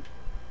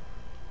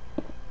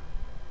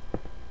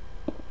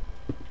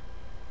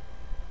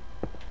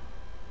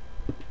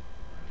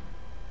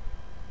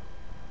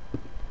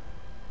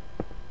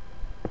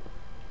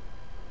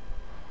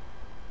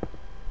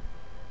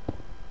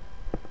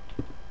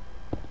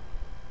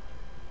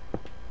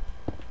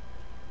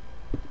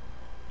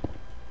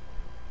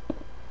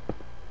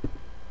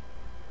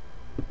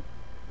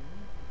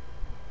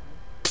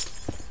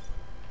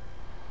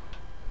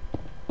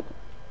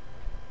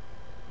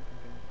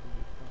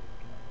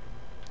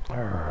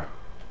 Arr.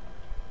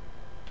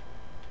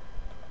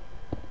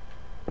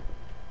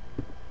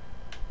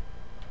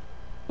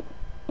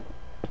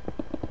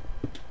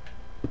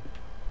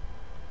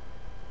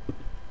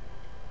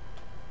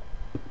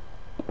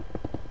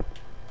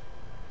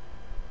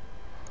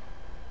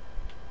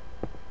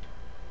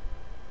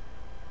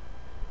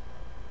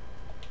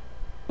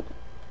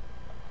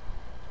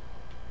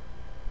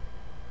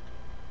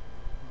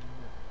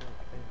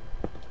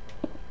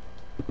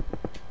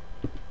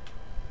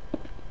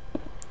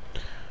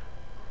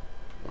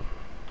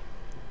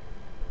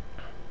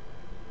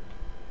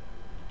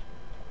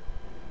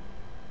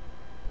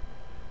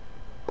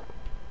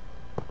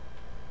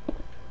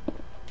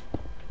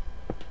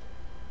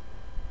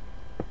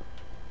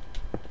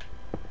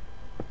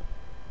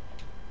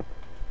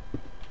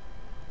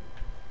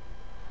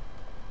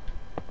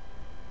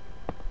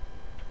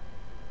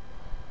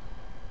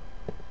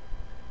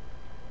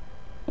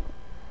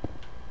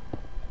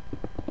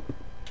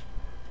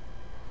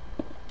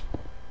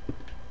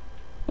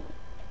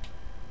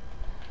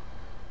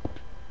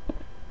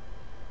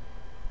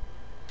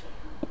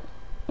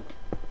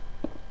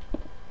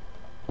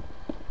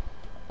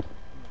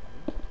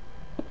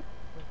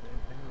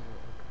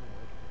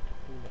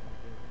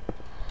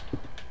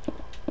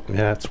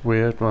 Yeah, it's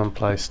weird when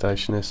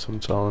PlayStation is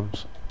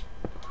sometimes.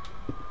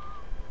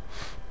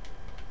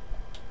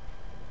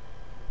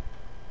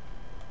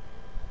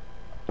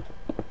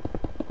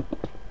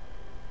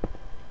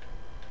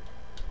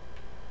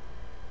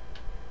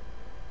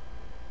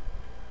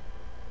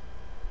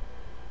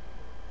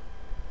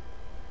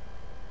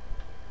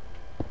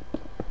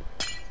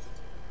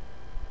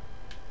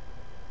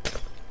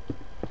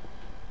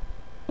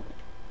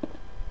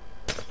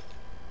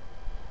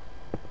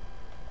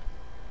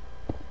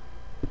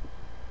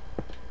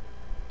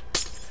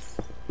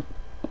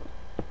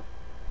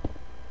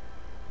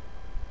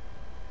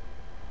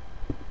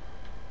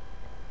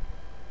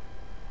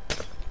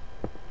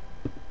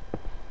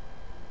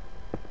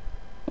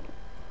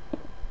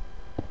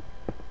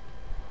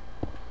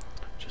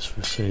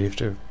 Just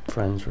received a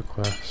friend's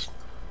request.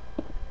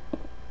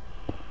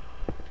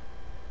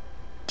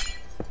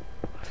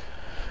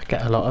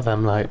 Get a lot of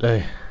them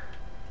lately.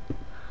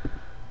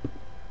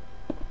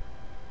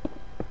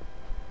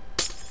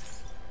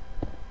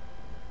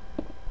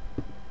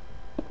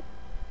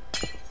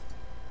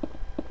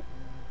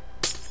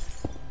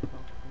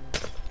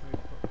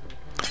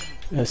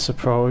 It's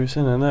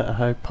surprising, isn't it,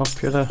 how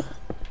popular.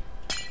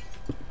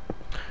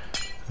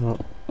 Oh.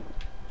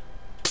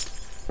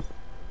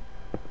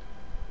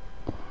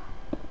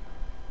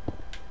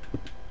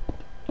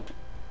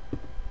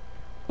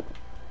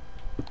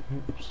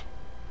 Oops.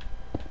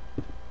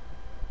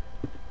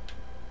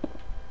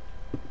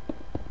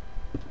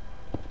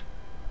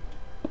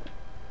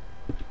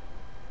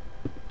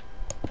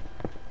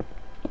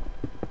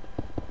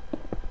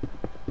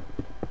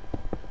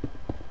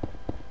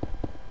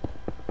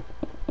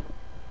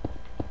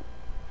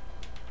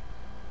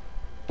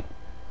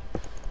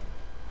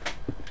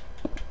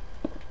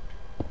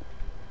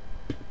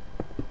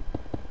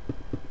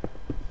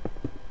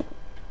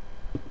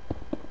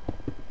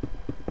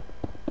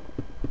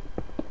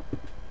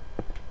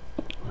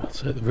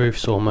 That's it, the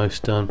roof's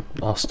almost done.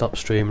 I'll stop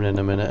streaming in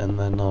a minute and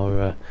then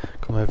I'll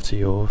come over to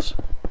yours.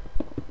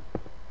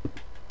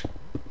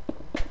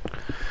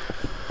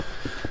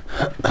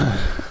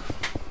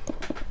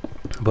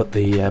 But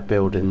the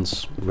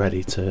building's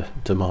ready to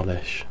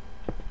demolish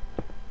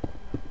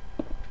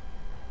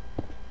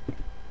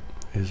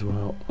as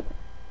well.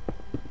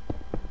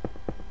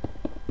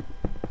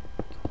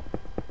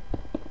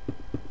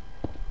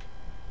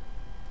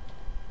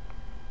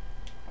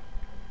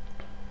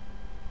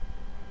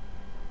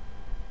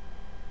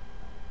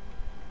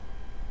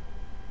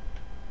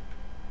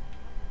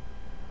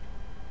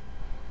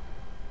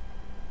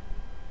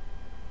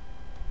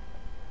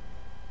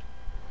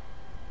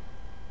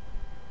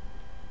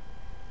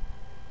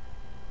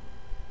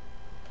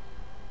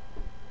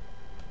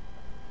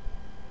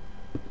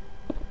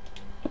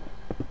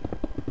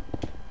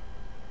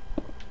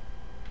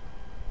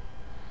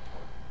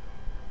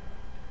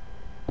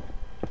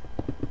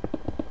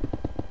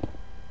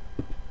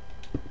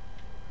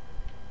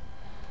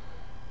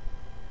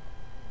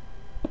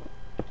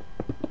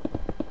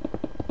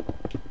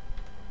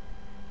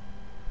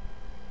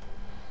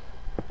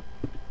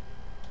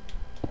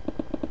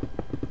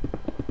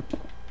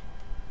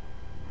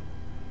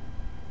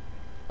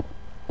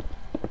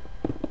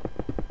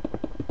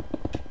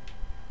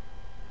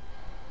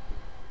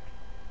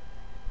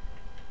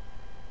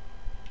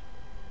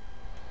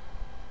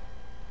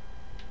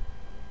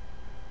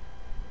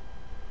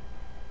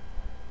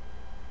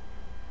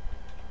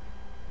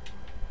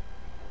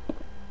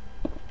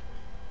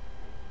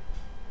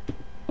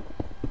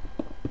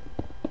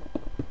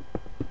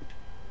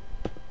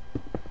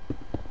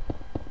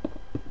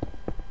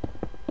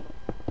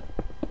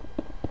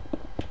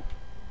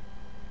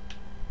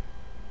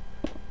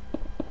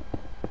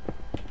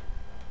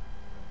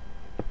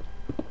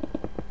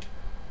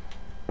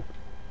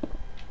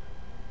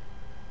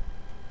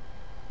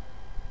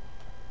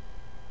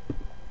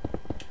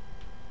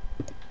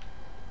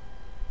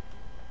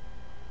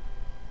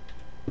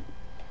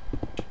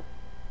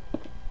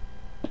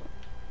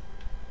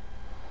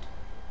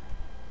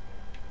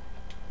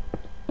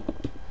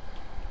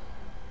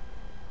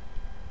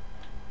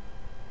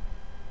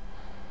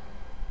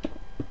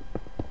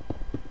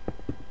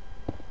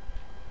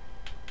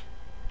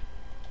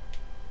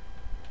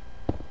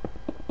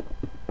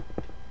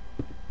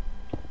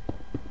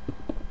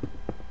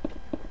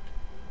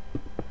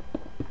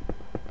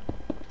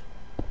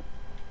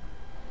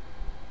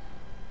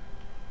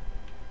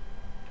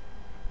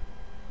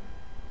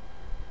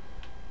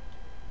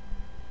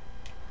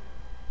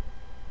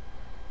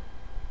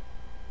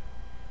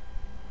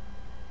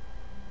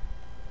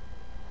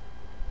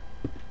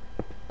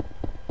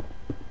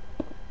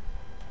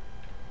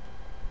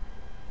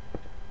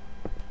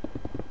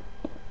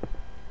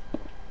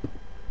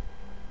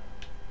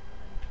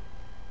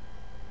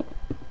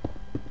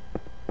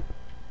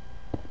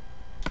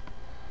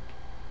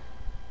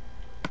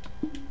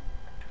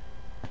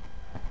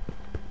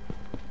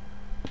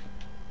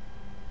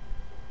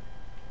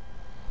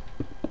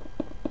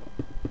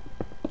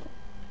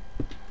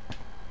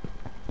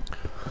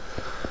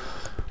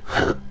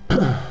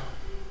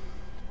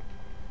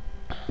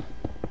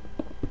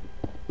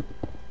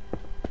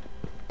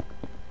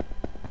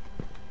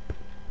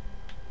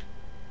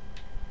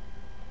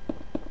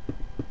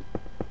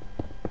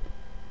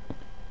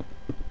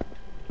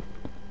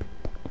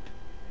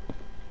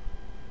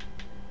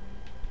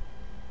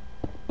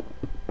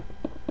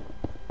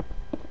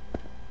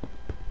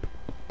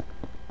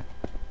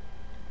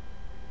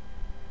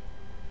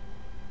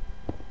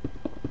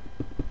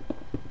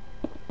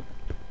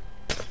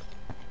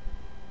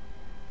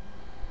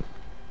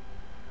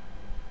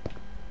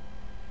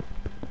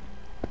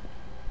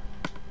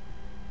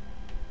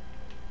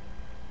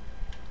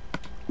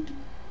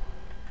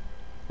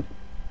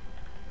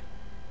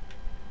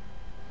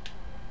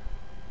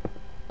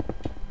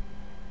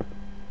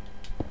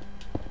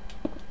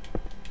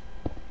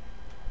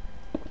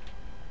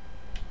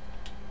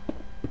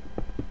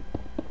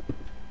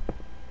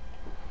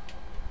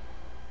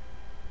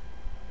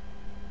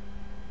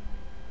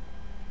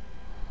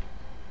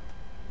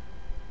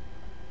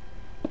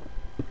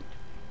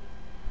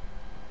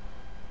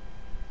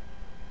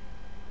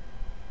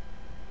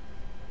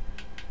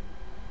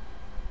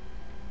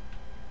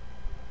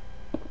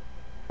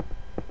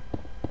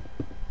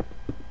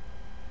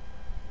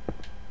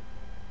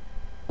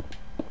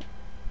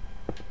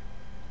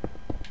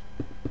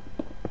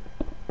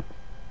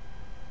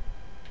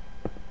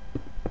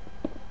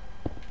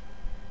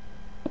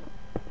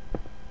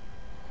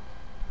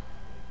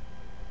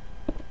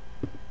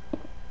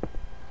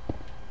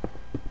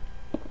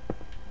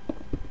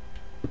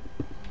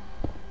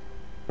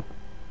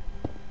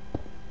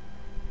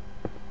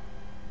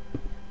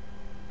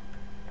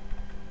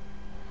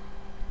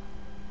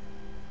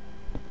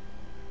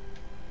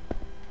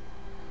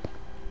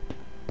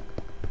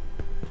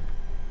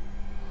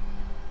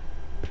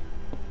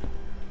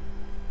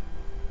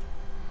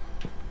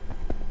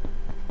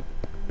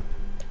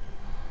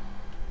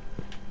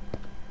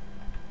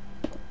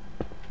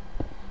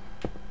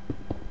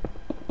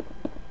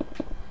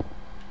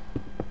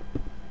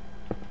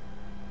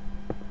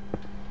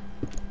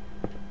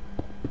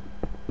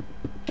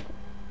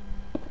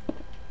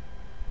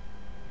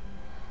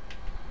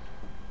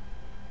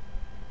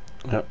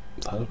 Yep,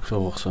 that looks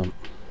awesome.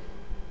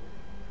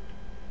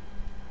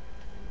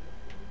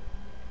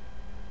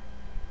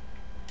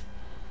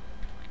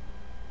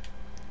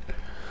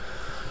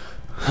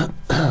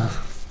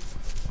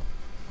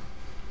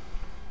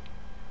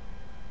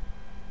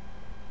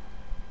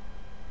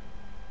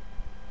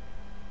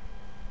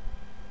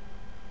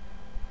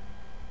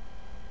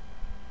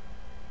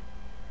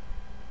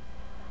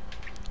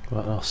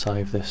 Right, I'll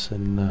save this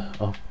and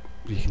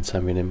you can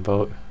send me an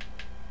invite.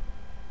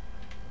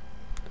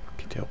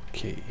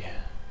 Okay.